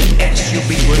believe in the S, you'll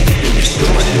be relieving your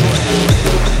story.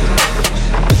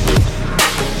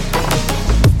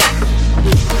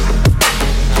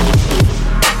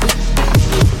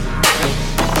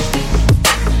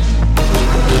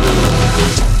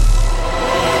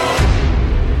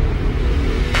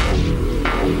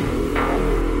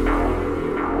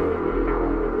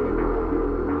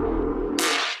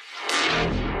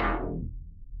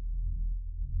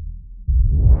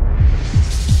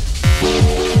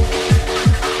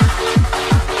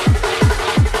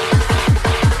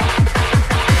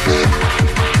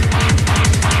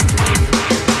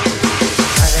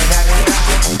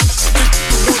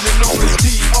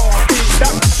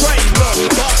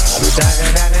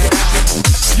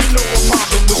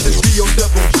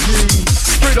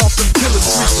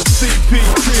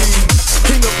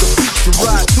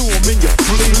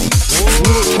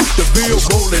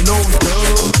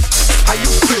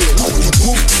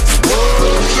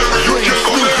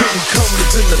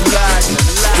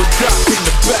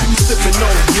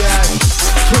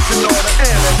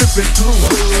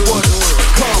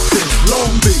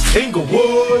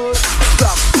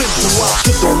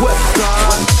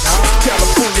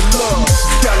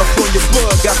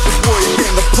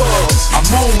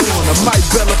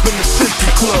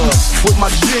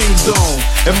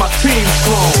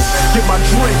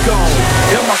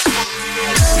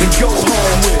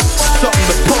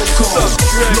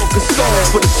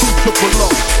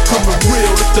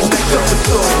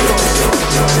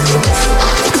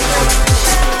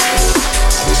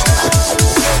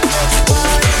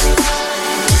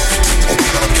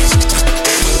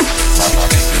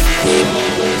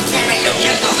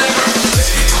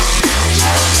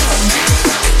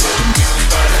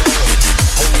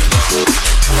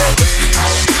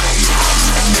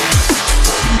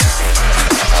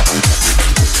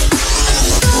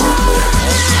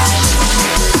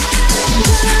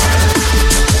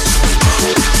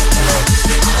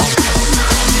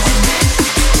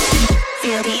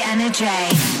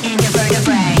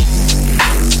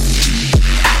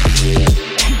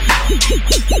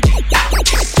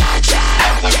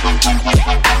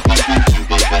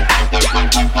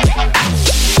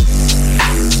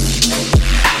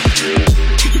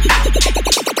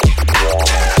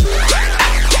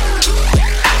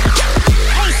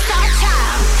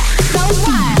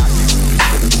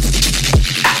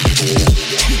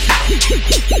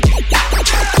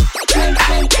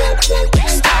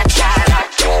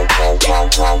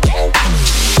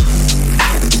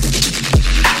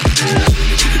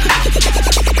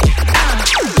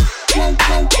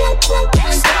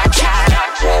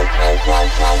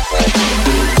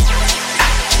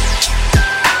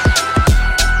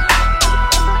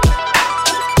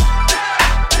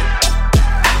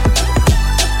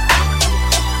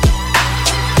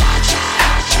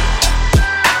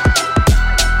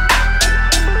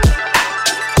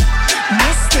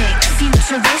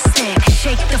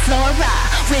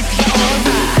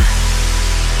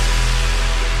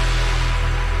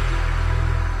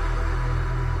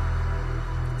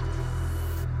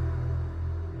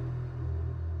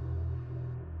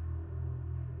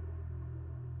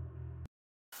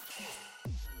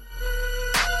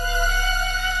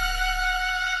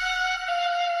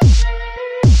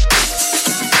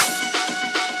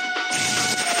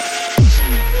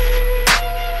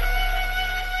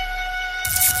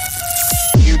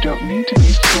 don't need to be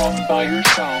strong by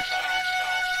yourself.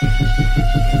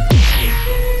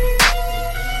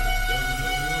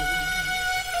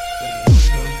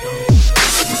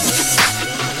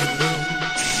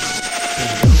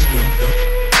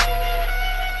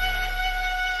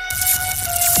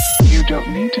 You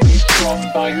don't need to be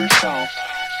strong by yourself.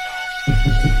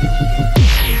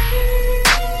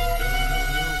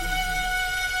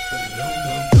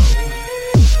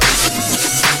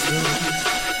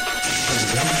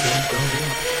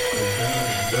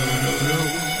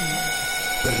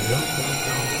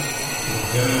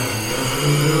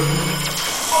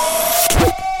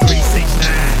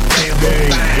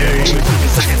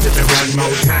 One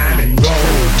more time and roll.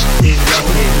 Get low,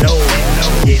 get low, get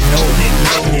low, get low, get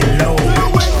low, get low. To the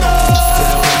window, to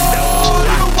the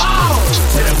wall,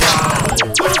 to the wall.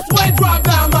 When the sweat drop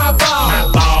down my ball,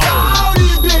 all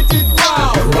these bitches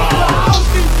fall. All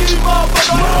these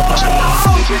motherfuckers.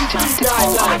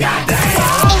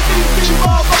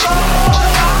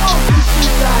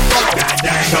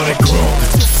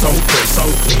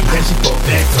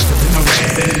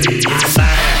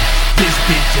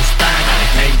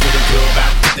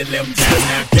 left time.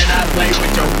 Now can I play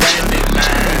with your bandit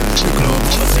line? The club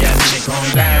wanna say I need to calm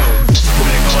down.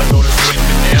 Pulling on go to swing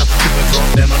me now. Keep a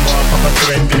drunk, then I'm motherfucker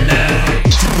threaten me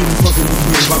now. She didn't fucking with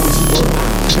me about what she work.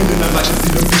 And then I like to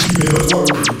see the female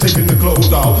work. Taking the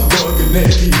clothes off, bugging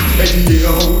naked. Making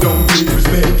yeah, hold don't be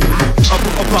respected.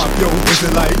 I pop your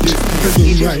pussy like this. Cause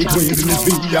you right queens in this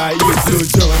VI. It's Lil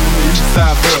Jon and the East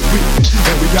Side Boys with me.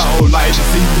 And we all like to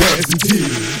see ass and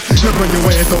titties. Now bring your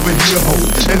ass over here, ho.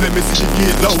 And let me see you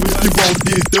get low. If you want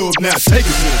this dub, now take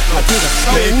it. I did a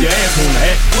slap your ass on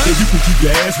that. Then you can keep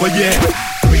your ass where you at.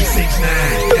 369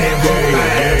 and roll.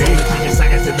 Can you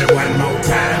sing it to me one more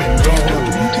time and roll?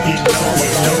 Get low,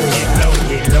 get low, get low,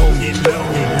 get low, get low,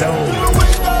 get low. To the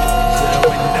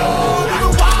window, to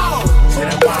the wall, to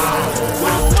the wall.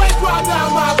 When the sweat drop down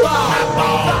my ball, my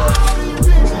ball.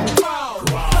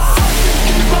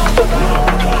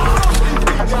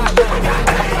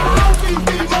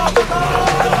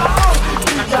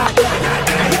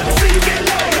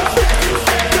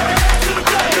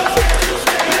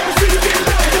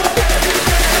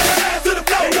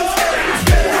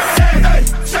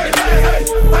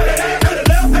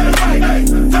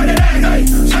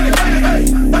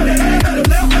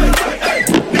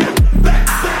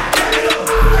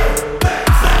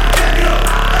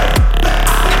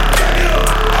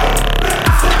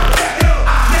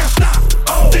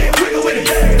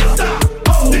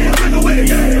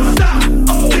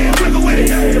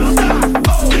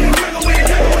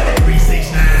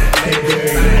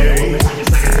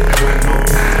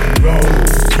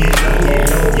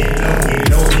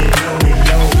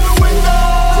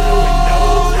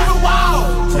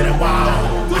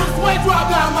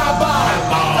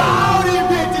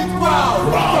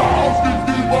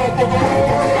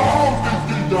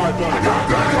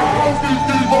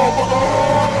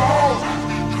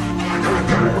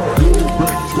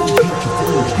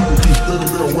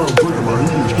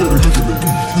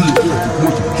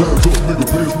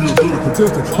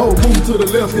 Oh, move to the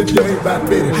left if you ain't about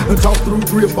ready. And talk through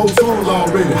 3 or 4 songs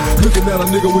already. Looking at a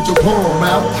nigga with your palm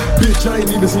out. Bitch, I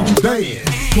ain't even seen you dance.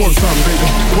 Quarter something, baby.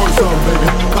 Quarter something, baby.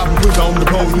 Poppin' quick on the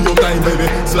pole, do your thing, baby.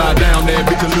 Slide down there,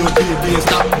 bitch, a little bit, then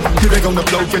stop. Get back on the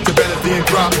floor, catch your balance, then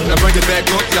drop. Now bring it back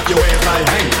up, drop your ass like,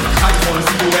 hey. I just wanna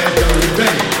see your ass dirty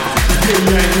bang. Get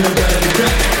your ass in the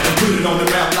back, and put it on the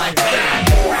back.